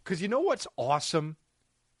 Because you know what's awesome?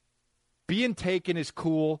 Being taken is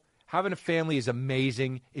cool. Having a family is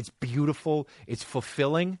amazing. It's beautiful. It's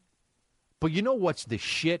fulfilling. But you know what's the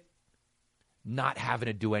shit? Not having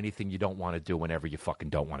to do anything you don't want to do whenever you fucking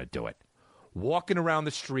don't want to do it. Walking around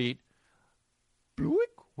the street.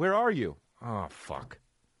 Where are you? Oh, fuck.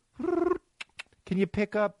 Can you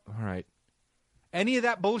pick up? All right. Any of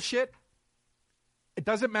that bullshit? It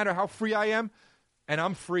doesn't matter how free I am. And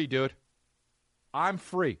I'm free, dude. I'm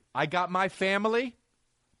free. I got my family,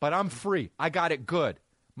 but I'm free. I got it good.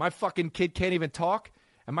 My fucking kid can't even talk.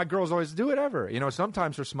 And my girls always do whatever. You know,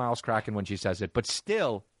 sometimes her smile's cracking when she says it. But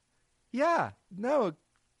still... yeah, no,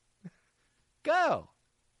 go.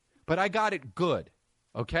 But I got it good,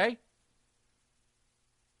 okay?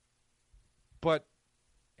 But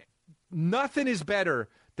nothing is better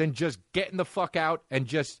than just getting the fuck out and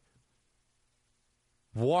just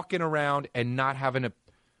walking around and not having to,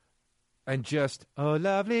 and just, oh,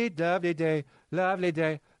 lovely, lovely day, lovely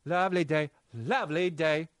day, lovely day, lovely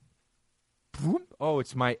day. Boom. Oh,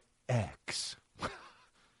 it's my ex.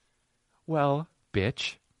 Well,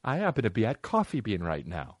 bitch. I happen to be at Coffee Bean right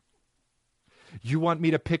now. You want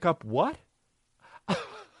me to pick up what?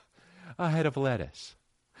 A head of lettuce.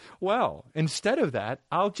 Well, instead of that,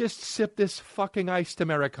 I'll just sip this fucking iced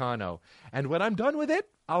Americano. And when I'm done with it,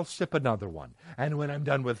 I'll sip another one. And when I'm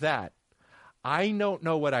done with that, I don't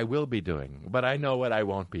know what I will be doing, but I know what I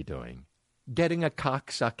won't be doing. Getting a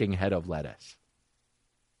cock-sucking head of lettuce.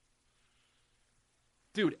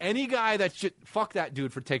 Dude, any guy that should... fuck that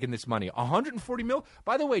dude for taking this money. 140 mil?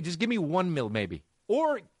 By the way, just give me 1 mil maybe.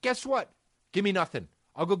 Or, guess what? Give me nothing.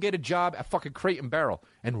 I'll go get a job at fucking Crate and Barrel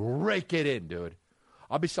and rake it in, dude.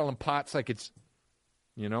 I'll be selling pots like it's...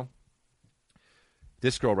 you know?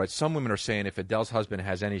 This girl writes, some women are saying if Adele's husband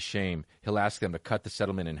has any shame, he'll ask them to cut the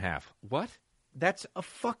settlement in half. What? That's a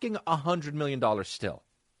fucking $100 million still.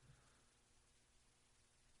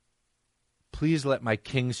 Please let my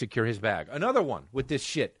king secure his bag. Another one with this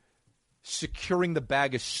shit. Securing the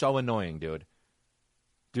bag is so annoying, dude.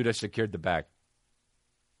 Dude, I secured the bag.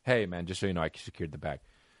 Hey, man, just so you know, I secured the bag.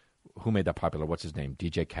 Who made that popular? What's his name?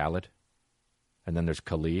 DJ Khaled? And then there's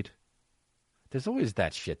Khalid. There's always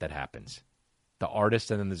that shit that happens. The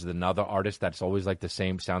artist, and then there's another artist that's always like the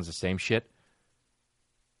same, sounds the same shit.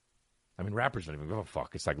 I mean, rappers don't even give a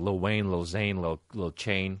fuck. It's like Lil Wayne, Lil Zane, Lil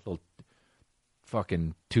Chain, Lil...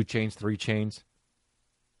 fucking 2 Chainz, 3 Chainz.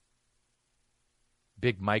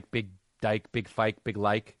 Big Mike, Big Dyke, Big Fike, Big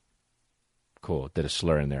Like. Cool. Did a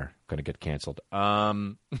slur in there. Gonna get canceled.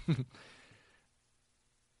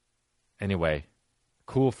 Anyway,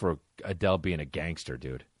 cool for Adele being a gangster,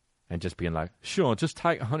 dude. And just being like, sure, just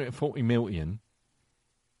take 140 million.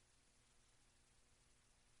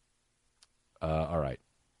 All right.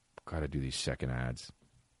 Gotta do these second ads.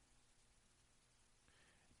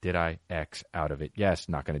 Did I X out of it? Yes,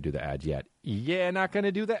 not going to do the ads yet. Yeah, not going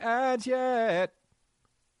to do the ads yet.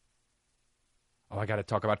 Oh, I got to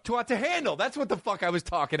talk about Too Hot to Handle. That's what the fuck I was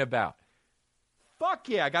talking about. Fuck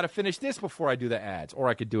yeah, I got to finish this before I do the ads. Or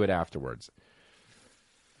I could do it afterwards.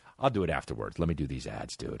 I'll do it afterwards. Let me do these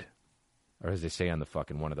ads, dude. Or as they say on the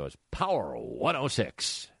fucking one of those, Power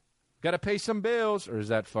 106. Got to pay some bills. Or is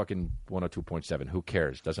that fucking 102.7? Who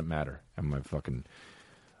cares? Doesn't matter. Am I fucking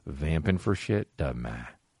vamping for shit? Doesn't matter.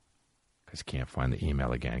 Because can't find the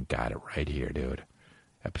email again. Got it right here, dude.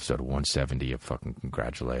 Episode 170 of fucking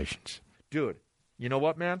congratulations. Dude, you know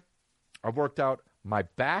what, man? I worked out my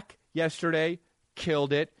back yesterday.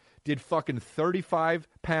 Killed it. Did fucking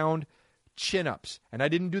 35-pound chin-ups. And I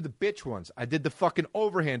didn't do the bitch ones. I did the fucking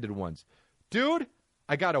overhanded ones. Dude,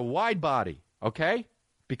 I got a wide body, okay?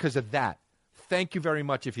 Because of that. Thank you very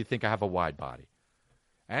much if you think I have a wide body.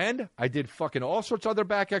 And I did fucking all sorts of other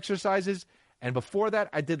back exercises. And before that,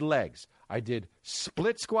 I did legs. I did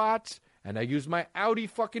split squats, and I used my Audi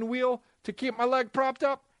fucking wheel to keep my leg propped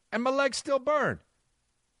up, and my legs still burn.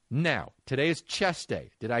 Now, today is chest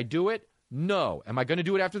day. Did I do it? No. Am I going to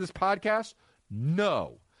do it after this podcast?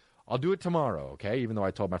 No. I'll do it tomorrow, okay? Even though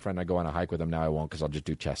I told my friend I'd go on a hike with him, now I won't because I'll just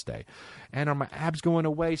do chest day. And are my abs going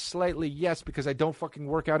away slightly? Yes, because I don't fucking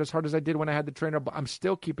work out as hard as I did when I had the trainer, but I'm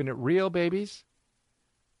still keeping it real, babies.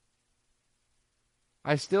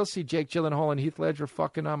 I still see Jake Gyllenhaal and Heath Ledger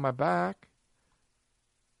fucking on my back.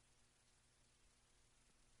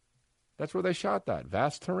 That's where they shot that.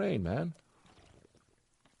 Vast terrain, man.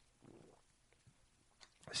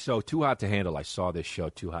 So, Too Hot to Handle. I saw this show,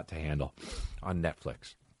 Too Hot to Handle, on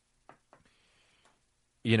Netflix.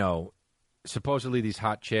 You know, supposedly these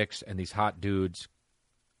hot chicks and these hot dudes,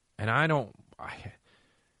 and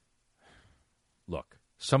look,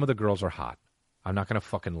 some of the girls are hot. I'm not going to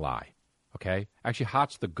fucking lie, okay? Actually,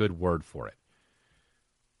 hot's the good word for it.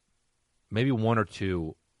 Maybe one or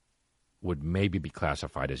two would maybe be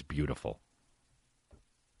classified as beautiful.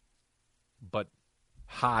 But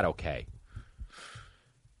hot, okay.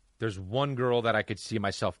 There's one girl that I could see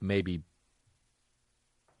myself maybe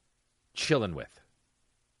chilling with.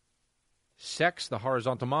 Sex, the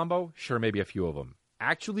horizontal mambo, sure, maybe a few of them.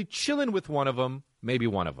 Actually chilling with one of them, maybe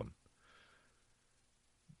one of them.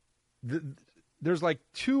 There's like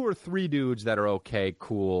 2 or 3 dudes that are okay,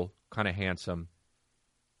 cool, kind of handsome.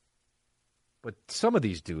 But some of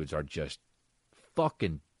these dudes are just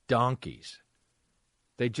fucking donkeys.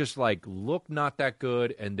 They just like look not that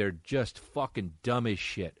good, and they're just fucking dumb as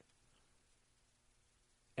shit.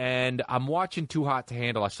 And I'm watching Too Hot to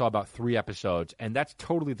Handle. I saw about 3 episodes, and that's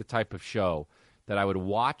totally the type of show that I would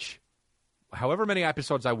watch. However many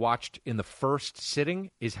episodes I watched in the first sitting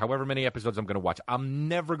is however many episodes I'm going to watch. I'm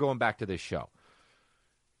never going back to this show.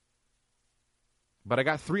 But I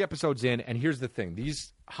got 3 episodes in, and here's the thing.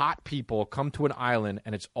 These hot people come to an island,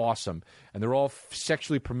 and it's awesome. And they're all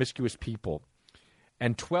sexually promiscuous people.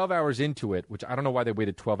 And 12 hours into it, which I don't know why they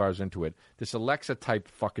waited 12 hours into it, this Alexa-type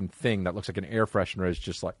fucking thing that looks like an air freshener is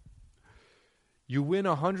just like, you win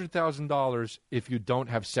 $100,000 if you don't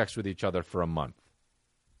have sex with each other for a month.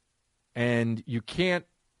 And you can't,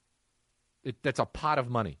 that's a pot of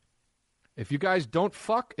money. If you guys don't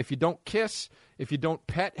fuck, if you don't kiss, if you don't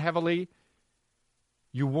pet heavily,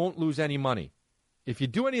 you won't lose any money. If you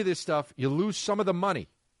do any of this stuff, you lose some of the money.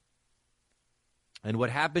 And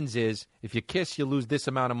what happens is, if you kiss, you lose this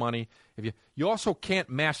amount of money. If you also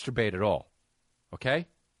can't masturbate at all, okay?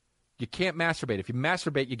 You can't masturbate. If you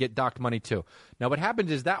masturbate, you get docked money too. Now, what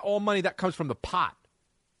happens is that all money, that comes from the pot.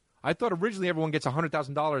 I thought originally everyone gets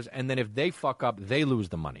 $100,000, and then if they fuck up, they lose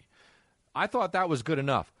the money. I thought that was good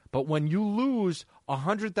enough. But when you lose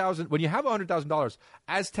 $100,000, when you have $100,000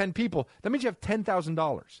 as 10 people, that means you have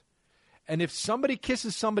 $10,000. And if somebody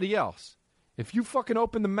kisses somebody else, if you fucking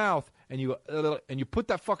open the mouth and you put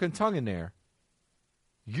that fucking tongue in there,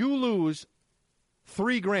 you lose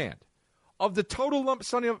 $3,000 of the total lump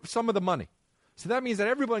sum of the money. So that means that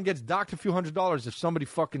everyone gets docked a few $100s if somebody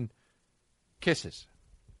fucking kisses.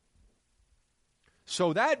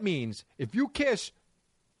 So that means if you kiss,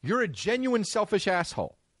 you're a genuine selfish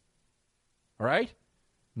asshole. All right?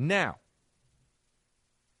 Now,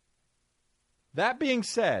 that being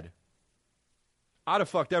said, I'd have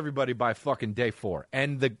fucked everybody by fucking day 4.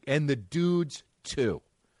 And the dudes, too.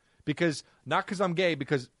 Because, not because I'm gay,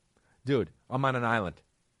 because, dude, I'm on an island.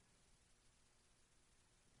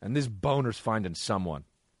 And this boner's finding someone.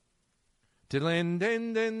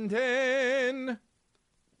 Din-din-din-din-din.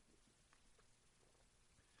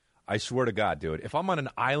 I swear to God, dude, if I'm on an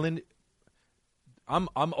island, I'm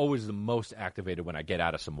always the most activated when I get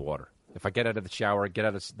out of some water. If I get out of the shower, get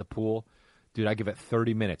out of the pool, dude, I give it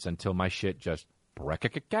 30 minutes until my shit just... I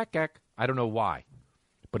don't know why,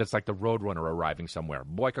 but it's like the Roadrunner arriving somewhere.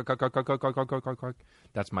 Boy,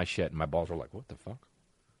 that's my shit, and my balls are like, what the fuck?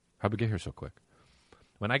 How'd we get here so quick?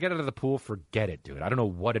 When I get out of the pool, forget it, dude. I don't know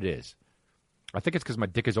what it is. I think it's because my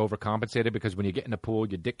dick is overcompensated, because when you get in the pool,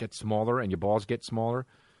 your dick gets smaller and your balls get smaller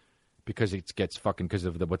because it gets fucking, because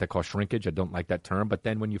of what they call shrinkage. I don't like that term. But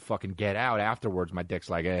then when you fucking get out afterwards, my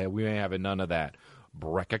dick's like, we ain't having none of that.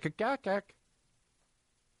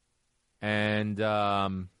 And,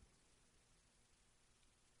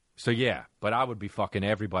 so yeah, but I would be fucking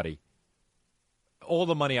everybody. All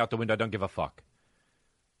the money out the window, I don't give a fuck.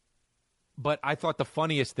 But I thought the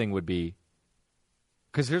funniest thing would be,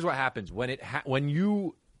 because here's what happens. When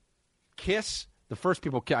you kiss, the first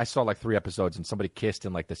people, I saw like 3 episodes, and somebody kissed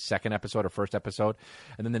in like the second episode or first episode.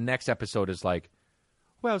 And then the next episode is like,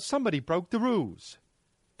 well, somebody broke the rules.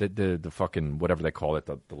 The fucking, whatever they call it,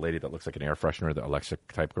 the lady that looks like an air freshener, the Alexa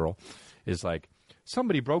type girl, is like,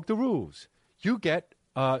 somebody broke the rules. You get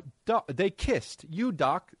they kissed. You,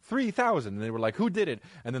 Doc, 3,000. And they were like, who did it?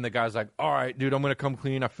 And then the guy's like, all right, dude, I'm going to come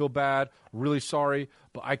clean. I feel bad. Really sorry,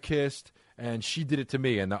 but I kissed, and she did it to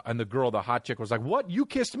me. And the girl, the hot chick, was like, what? You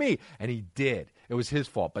kissed me? And he did. It was his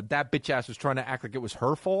fault. But that bitch ass was trying to act like it was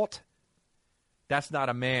her fault. That's not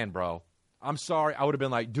a man, bro. I'm sorry. I would have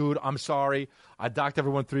been like, dude, I'm sorry. I docked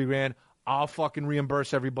everyone $3,000. I'll fucking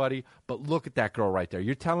reimburse everybody. But look at that girl right there.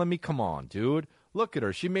 You're telling me? Come on, dude. Look at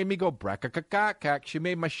her. She made me go brack-a-cack-cack. She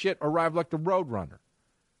made my shit arrive like the Roadrunner.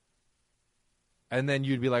 And then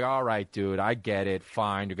you'd be like, all right, dude, I get it.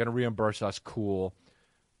 Fine. You're going to reimburse us. Cool.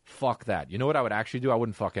 Fuck that. You know what I would actually do? I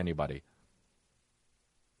wouldn't fuck anybody.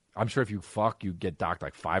 I'm sure if you fuck, you get docked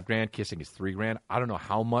like $5,000. Kissing is $3,000. I don't know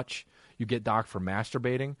how much you get docked for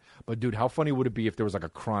masturbating. But, dude, how funny would it be if there was like a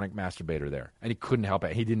chronic masturbator there and he couldn't help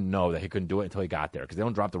it? He didn't know that he couldn't do it until he got there because they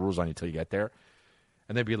don't drop the rules on you until you get there.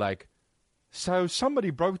 And they'd be like, so somebody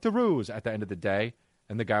broke the rules at the end of the day.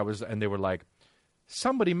 And they were like,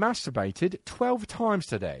 somebody masturbated 12 times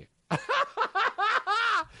today.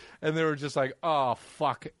 And they were just like, oh,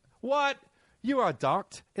 fuck. What? You are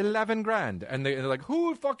docked $11,000. And they're like,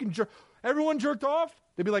 who fucking everyone jerked off?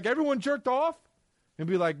 They'd be like, everyone jerked off? And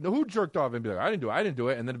be like, no, who jerked off? And be like, I didn't do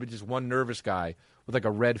it. And then it'd be just one nervous guy with like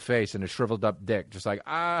a red face and a shriveled up dick. Just like,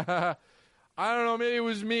 I don't know, maybe it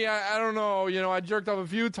was me. I don't know. You know, I jerked off a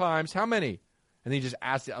few times. How many? And then he just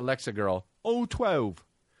asked the Alexa girl, 12.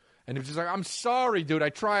 And he was just like, I'm sorry, dude. I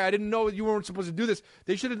tried. I didn't know you weren't supposed to do this.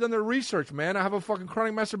 They should have done their research, man. I have a fucking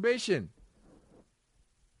chronic masturbation.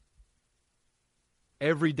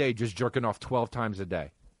 Every day just jerking off 12 times a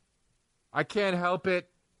day. I can't help it.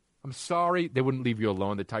 I'm sorry. They wouldn't leave you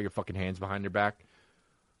alone. They'd tie your fucking hands behind your back.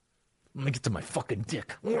 Let me get to my fucking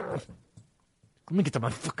dick. Let me get to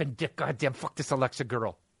my fucking dick. Goddamn, fuck this Alexa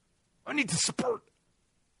girl. I need to spurt.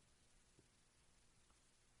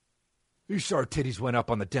 You saw her titties went up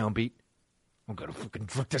on the downbeat. I'm going to fucking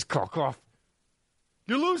jerk this cock off.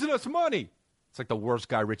 You're losing us money. It's like the worst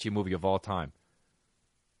Guy Ritchie movie of all time.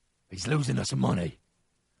 He's losing us money.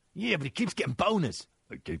 Yeah, but he keeps getting boners.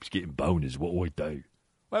 He keeps getting boners. What do I do?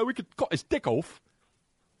 Well, we could cut his dick off.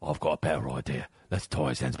 I've got a better idea. Let's tie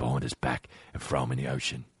his hands behind his back and throw him in the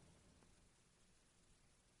ocean.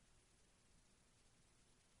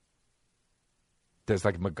 There's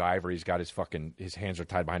like MacGyver. He's got his hands are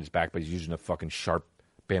tied behind his back, but he's using a fucking sharp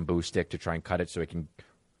bamboo stick to try and cut it so he can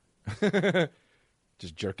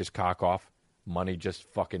just jerk his cock off. Money just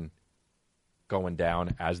fucking going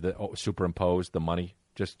down as the superimposed the money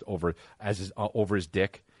just over over his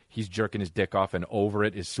dick. He's jerking his dick off, and over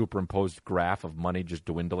it is superimposed graph of money just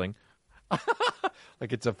dwindling.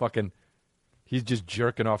 Like it's a fucking. He's just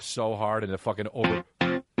jerking off so hard, and the fucking over.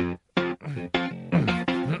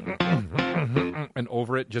 And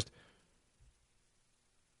over it, just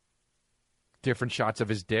different shots of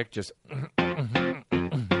his dick, just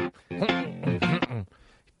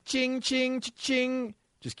ching, ching, ching,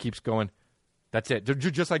 just keeps going. That's it.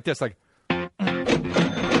 Just like this, like.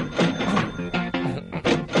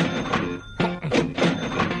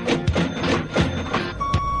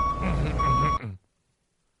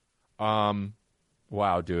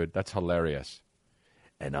 Wow, dude, that's hilarious.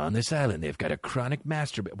 And on this island, they've got a chronic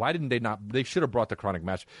masturbator. Why didn't they not? They should have brought the chronic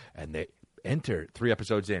masturbator. And they enter 3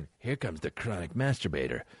 episodes in. Here comes the chronic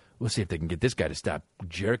masturbator. We'll see if they can get this guy to stop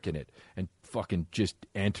jerking it and fucking just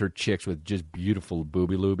enter chicks with just beautiful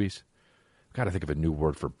booby loobies. Got to think of a new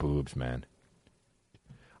word for boobs, man.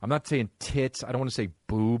 I'm not saying tits. I don't want to say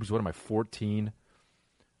boobs. What am I, 14?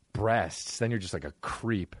 Breasts. Then you're just like a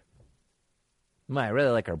creep. I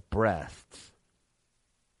really like her breasts.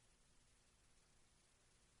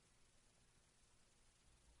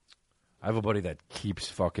 I have a buddy that keeps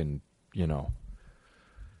fucking,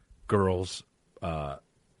 girls, like,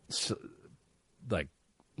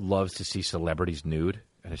 loves to see celebrities nude,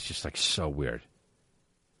 and it's just, like, so weird.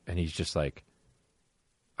 And he's just like,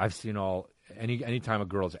 I've seen anytime a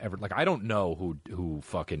girl's ever, like, I don't know who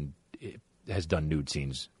fucking has done nude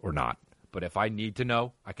scenes or not, but if I need to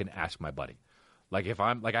know, I can ask my buddy. Like, if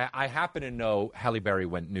I'm, like, I happen to know Halle Berry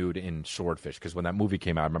went nude in Swordfish, because when that movie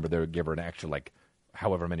came out, I remember they would give her an extra, like,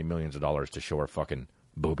 however many millions of dollars to show her fucking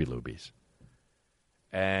booby loobies.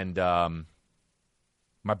 And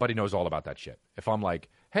my buddy knows all about that shit. If I'm like,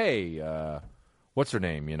 hey, what's her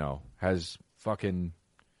name, has fucking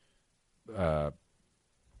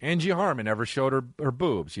Angie Harmon ever showed her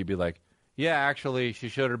boobs? He'd be like, yeah, actually, she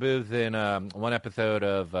showed her boobs in one episode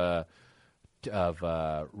of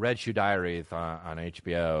Red Shoe Diaries on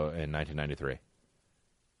HBO in 1993.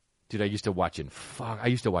 Dude, I used to watch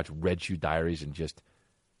Red Shoe Diaries and just,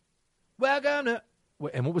 welcome to,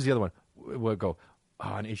 and what was the other one? We'll go,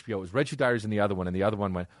 on HBO. It was Red Shoe Diaries and the other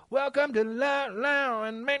one went, Welcome to Love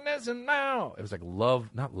and Maintenance and Now. It was like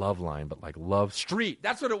not Love Line, but like Love Street.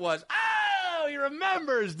 That's what it was. Oh, he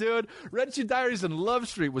remembers, dude. Red Shoe Diaries and Love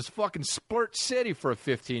Street was fucking Splurt City for a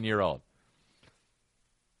 15-year-old.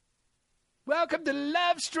 Welcome to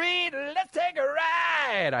Love Street. Let's take a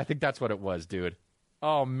ride. I think that's what it was, dude.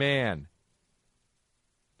 Oh, man.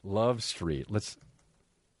 Love Street.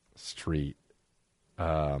 Street.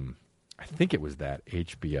 I think it was that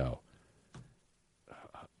HBO.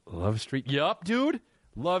 Love Street. Yup, dude.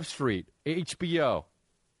 Love Street. HBO.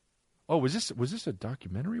 Oh, was this a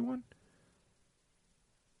documentary one?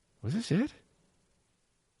 Was this it?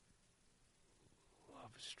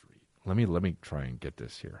 Love Street. Let me try and get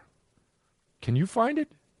this here. Can you find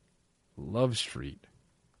it? Love Street.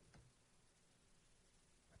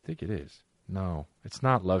 I think it is. No, it's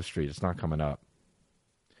not Love Street. It's not coming up.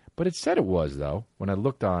 But it said it was, though, when I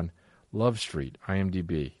looked on Love Street,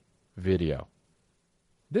 IMDb, video.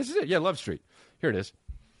 This is it. Yeah, Love Street. Here it is.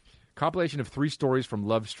 Compilation of 3 stories from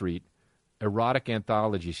Love Street, erotic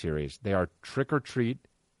anthology series. They are Trick or Treat,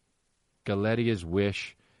 Galedia's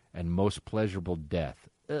Wish, and Most Pleasurable Death.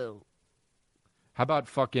 Oh. How about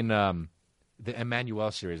fucking the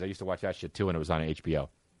Emmanuel series? I used to watch that shit, too, and it was on HBO.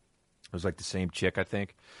 It was like the same chick, I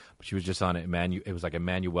think, but she was just on it. It was like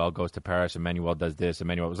Emmanuel goes to Paris. Emmanuel does this.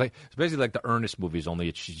 Emmanuel was like it's basically like the Ernest movies,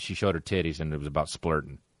 only she showed her titties and it was about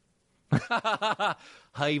splurting.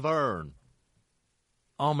 Hey Vern,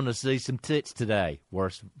 I'm gonna see some tits today.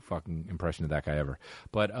 Worst fucking impression of that guy ever.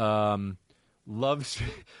 But Love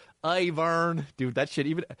Street. Hey Vern, dude, that shit.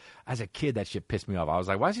 Even as a kid, that shit pissed me off. I was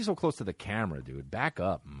like, why is he so close to the camera, dude? Back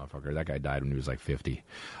up, motherfucker. That guy died when he was like 50.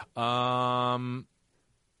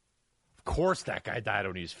 Of course that guy died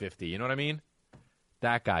when he was 50. You know what I mean?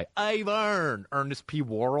 That guy. Hey, Vern. Ernest P.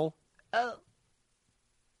 Worrell.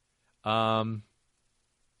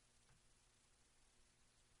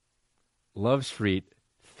 Love Street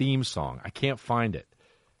theme song. I can't find it.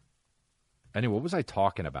 Anyway, what was I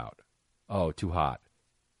talking about? Oh, too hot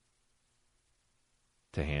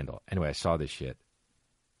to handle. Anyway, I saw this shit.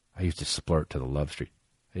 I used to splurt to the Love Street.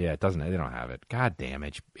 Yeah, it doesn't. They don't have it. God damn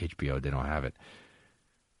HBO. They don't have it.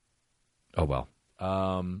 Oh, well.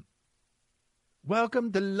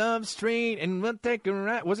 Welcome to Love Street, and we'll take a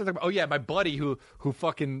ride. What's it about? Oh, yeah, my buddy who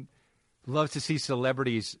fucking loves to see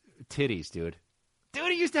celebrities' titties, dude.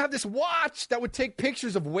 Dude, he used to have this watch that would take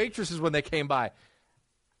pictures of waitresses when they came by.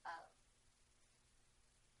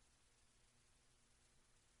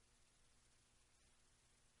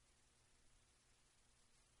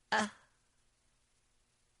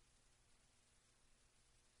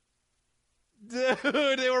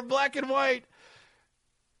 Dude, they were black and white.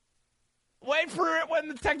 Wait for it when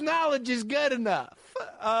the technology's good enough.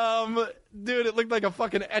 Dude, it looked like a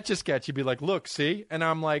fucking Etch-a-Sketch. You'd be like, look, see? And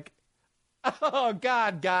I'm like, oh,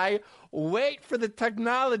 God, guy, wait for the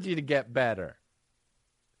technology to get better.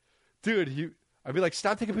 Dude, I'd be like,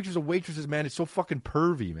 stop taking pictures of waitresses, man. It's so fucking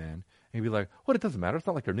pervy, man. And he'd be like, what? It doesn't matter. It's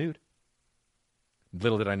not like they're nude.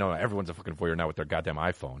 Little did I know, everyone's a fucking voyeur now with their goddamn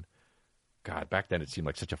iPhone. God, back then it seemed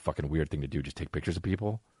like such a fucking weird thing to do, just take pictures of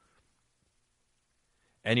people.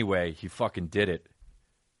 Anyway, he fucking did it.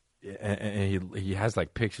 And he has,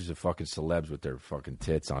 like, pictures of fucking celebs with their fucking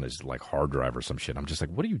tits on his, like, hard drive or some shit. I'm just like,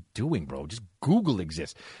 what are you doing, bro? Just Google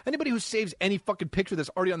exists. Anybody who saves any fucking picture that's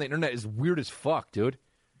already on the internet is weird as fuck, dude.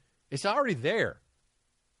 It's already there.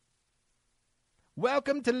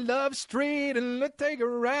 Welcome to Love Street, and let's take a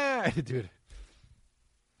ride, dude.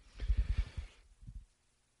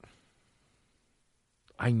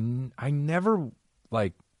 I never,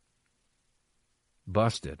 like,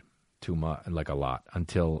 busted too much, like a lot,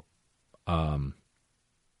 until I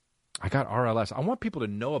got RLS. I want people to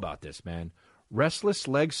know about this, man. Restless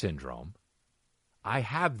leg syndrome. I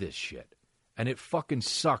have this shit, and it fucking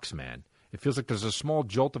sucks, man. It feels like there's a small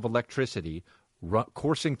jolt of electricity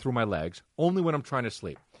coursing through my legs, only when I'm trying to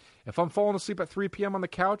sleep. If I'm falling asleep at 3 p.m. on the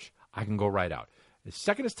couch, I can go right out. The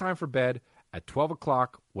second it's time for bed, at 12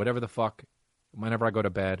 o'clock, whatever the fuck, whenever I go to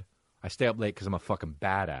bed, I stay up late because I'm a fucking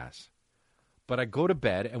badass. But I go to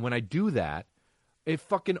bed, and when I do that, it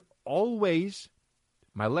fucking always,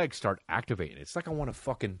 my legs start activating. It's like I want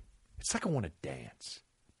to dance.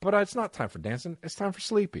 But it's not time for dancing. It's time for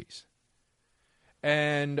sleepies.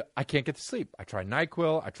 And I can't get to sleep. I try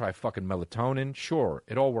NyQuil. I try fucking melatonin. Sure,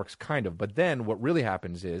 it all works kind of. But then what really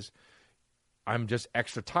happens is I'm just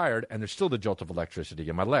extra tired, and there's still the jolt of electricity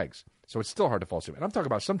in my legs. So it's still hard to fall asleep. And I'm talking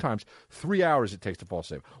about sometimes 3 hours it takes to fall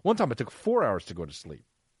asleep. One time it took 4 hours to go to sleep.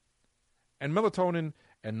 And melatonin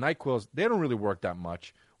and NyQuil, they don't really work that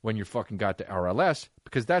much when you fucking got the RLS,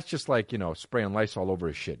 because that's just like, spraying Lysol over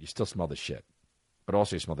his shit. You still smell the shit. But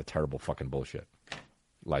also you smell the terrible fucking bullshit.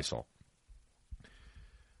 Lysol.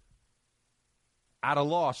 At a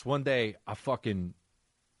loss, one day I fucking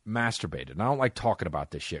masturbated. And I don't like talking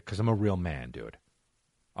about this shit because I'm a real man, dude.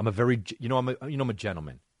 I'm a very, I'm a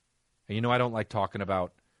gentleman. And I don't like talking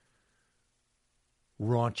about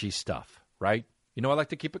raunchy stuff, right? I like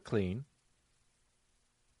to keep it clean.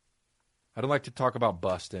 I don't like to talk about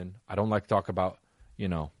busting. I don't like to talk about,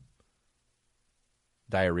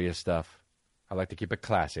 diarrhea stuff. I like to keep it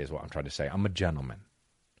classy is what I'm trying to say. I'm a gentleman.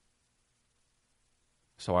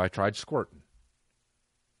 So I tried squirting.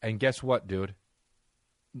 And guess what, dude?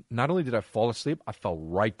 Not only did I fall asleep, I fell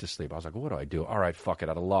right to sleep. I was like, what do I do? All right, fuck it.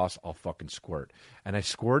 At a loss, I'll fucking squirt. And I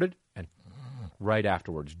squirted, and right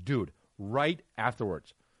afterwards. Dude, right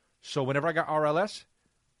afterwards. So whenever I got RLS,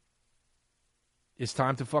 it's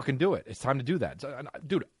time to fucking do it. It's time to do that.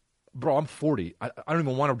 Dude, bro, I'm 40. I don't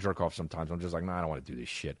even want to jerk off sometimes. I'm just like, nah, I don't want to do this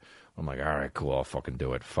shit. I'm like, all right, cool. I'll fucking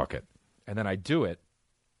do it. Fuck it. And then I do it.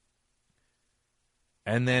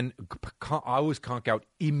 And then I always conk out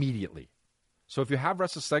immediately. So if you have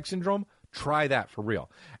restless leg syndrome, try that for real.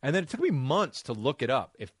 And then it took me months to look it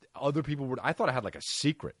up. If other people would, I thought I had like a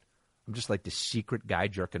secret. I'm just like the secret guy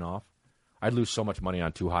jerking off. I'd lose so much money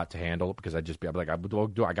on Too Hot to Handle because I'd be like, I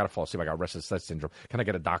got to fall asleep. I got restless leg syndrome. Can I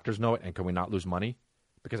get a doctor's note? And can we not lose money?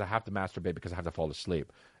 Because I have to masturbate because I have to fall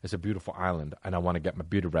asleep. It's a beautiful island, and I want to get my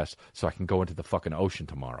beauty rest so I can go into the fucking ocean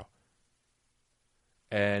tomorrow.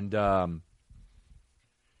 And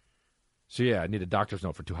so, yeah, I need a doctor's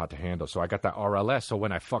note for Too Hot to Handle. So I got that RLS. So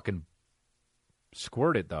when I fucking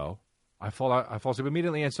squirt it, though, I fall asleep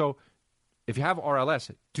immediately. And so if you have RLS,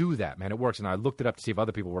 do that, man. It works. And I looked it up to see if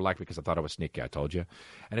other people were like me because I thought I was sneaky. I told you.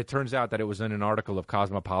 And it turns out that it was in an article of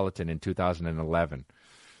Cosmopolitan in 2011.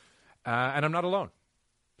 And I'm not alone.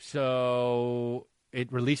 So it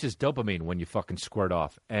releases dopamine when you fucking squirt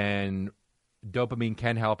off. And dopamine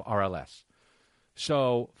can help RLS.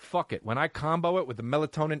 So, fuck it. When I combo it with the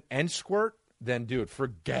melatonin and squirt, then, dude,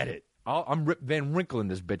 forget it. I'm Rip Van Winkle in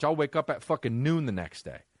this bitch. I'll wake up at fucking noon the next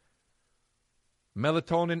day.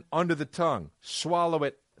 Melatonin under the tongue. Swallow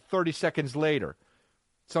it 30 seconds later.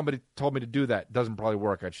 Somebody told me to do that. Doesn't probably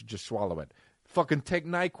work. I should just swallow it. Fucking take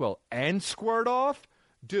NyQuil and squirt off?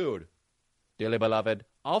 Dude, dearly beloved,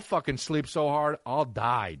 I'll fucking sleep so hard, I'll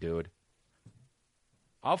die, dude.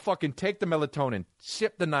 I'll fucking take the melatonin,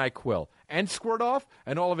 sip the NyQuil, and squirt off,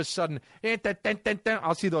 and all of a sudden,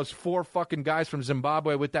 I'll see those 4 fucking guys from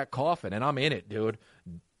Zimbabwe with that coffin, and I'm in it, dude.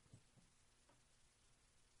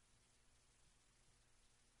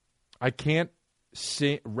 I can't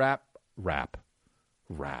sing, rap.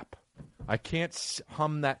 I can't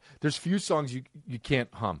hum that. There's few songs you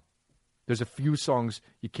can't hum. There's a few songs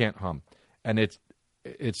you can't hum. And it's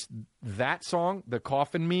that song, the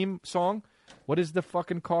coffin meme song. What is the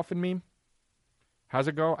fucking coffin meme? How's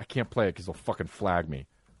it go? I can't play it because they'll fucking flag me.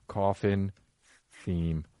 Coffin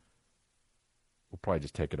theme. We'll probably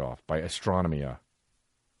just take it off. By Astronomia.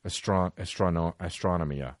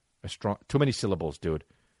 Astronomia. Too many syllables, dude.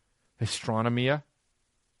 Astronomia.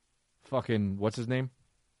 Fucking, what's his name?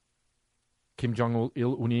 Kim Jong-il.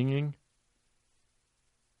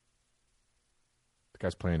 The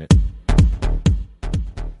guy's playing it.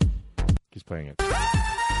 He's playing it.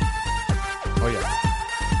 Oh, yeah.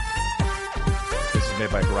 This is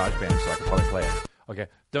made by GarageBand, so I can probably play it. Okay.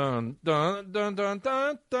 Dun dun dun dun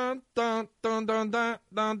dun dun dun dun dun dun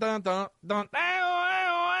dun dun dun dun.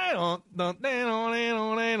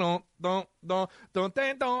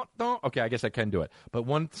 Okay, I guess I can do it. But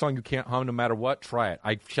one song you can't hum no matter what, try it.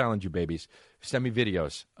 I challenge you, babies. Send me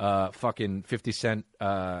videos. Fucking 50 Cent,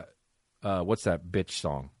 what's that bitch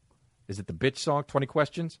song? Is it the bitch song, 20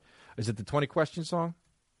 Questions? Is it the 20 Questions song?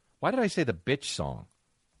 Why did I say the bitch song?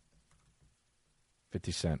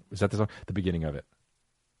 50 Cent. Is that the song? The beginning of it.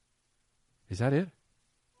 Is that it?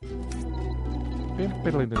 Is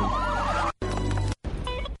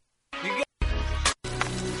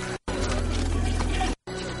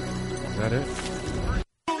that it?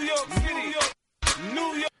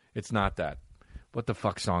 It's not that. What the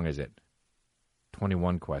fuck song is it?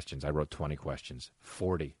 21 Questions. I wrote 20 questions.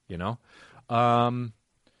 40, you know?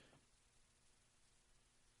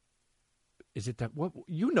 Is it that? What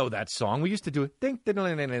you know that song? We used to do it. Ding ding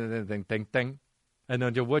ding ding ding ding ding. And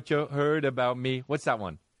then what you heard about me? What's that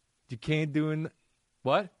one? You can't do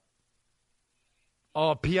what?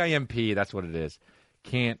 Oh, PIMP. That's what it is.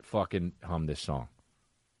 Can't fucking hum this song.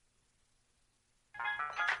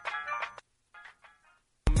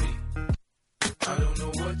 I don't know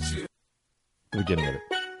what you. The beginning of it.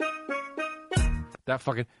 That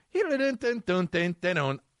fucking. Why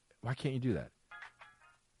can't you do that?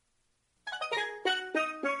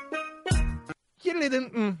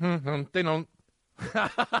 Usually they don't.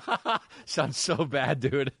 Sounds so bad,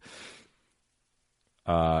 dude.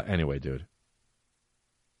 Anyway, dude.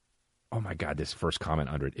 Oh, my God, this first comment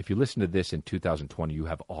under it. If you listen to this in 2020, you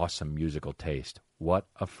have awesome musical taste. What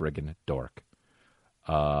a friggin' dork.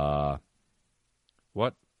 What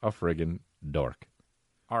a friggin' dork.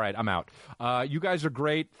 All right, I'm out. You guys are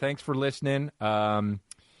great. Thanks for listening.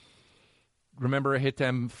 Remember, hit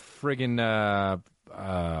them friggin'...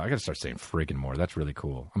 I got to start saying friggin' more. That's really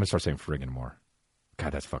cool. I'm going to start saying friggin' more.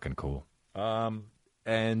 God, that's fucking cool. You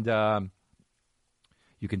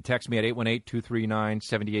can text me at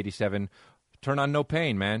 818-239-7087. Turn on No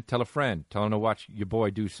Pain, man. Tell a friend. Tell them to watch your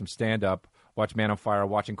boy do some stand-up. Watch Man on Fire.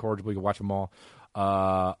 Watch Incorrigible. You can watch them all.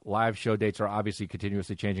 Live show dates are obviously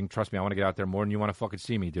continuously changing. Trust me, I want to get out there more than you want to fucking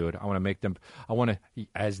see me, dude. I want to make them... I want to,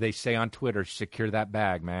 as they say on Twitter, secure that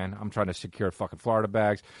bag, man. I'm trying to secure fucking Florida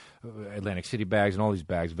bags, Atlantic City bags, and all these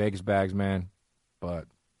bags. Vegas bags, man. But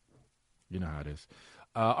you know how it is.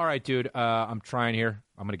 All right, dude. I'm trying here.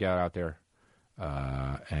 I'm going to get out there.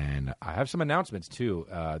 And I have some announcements, too,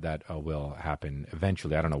 that will happen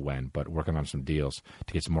eventually. I don't know when, but working on some deals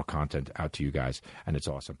to get some more content out to you guys, and it's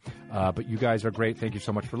awesome. But you guys are great. Thank you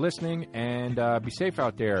so much for listening, and be safe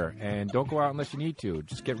out there, and don't go out unless you need to.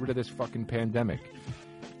 Just get rid of this fucking pandemic.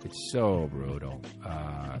 It's so brutal.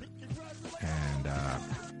 And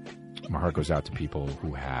my heart goes out to people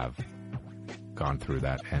who have gone through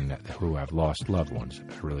that and who have lost loved ones.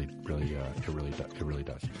 It really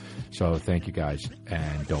does. So thank you guys,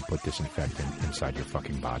 and don't put disinfectant inside your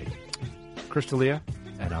fucking body. Crystalia,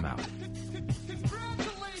 and I'm out.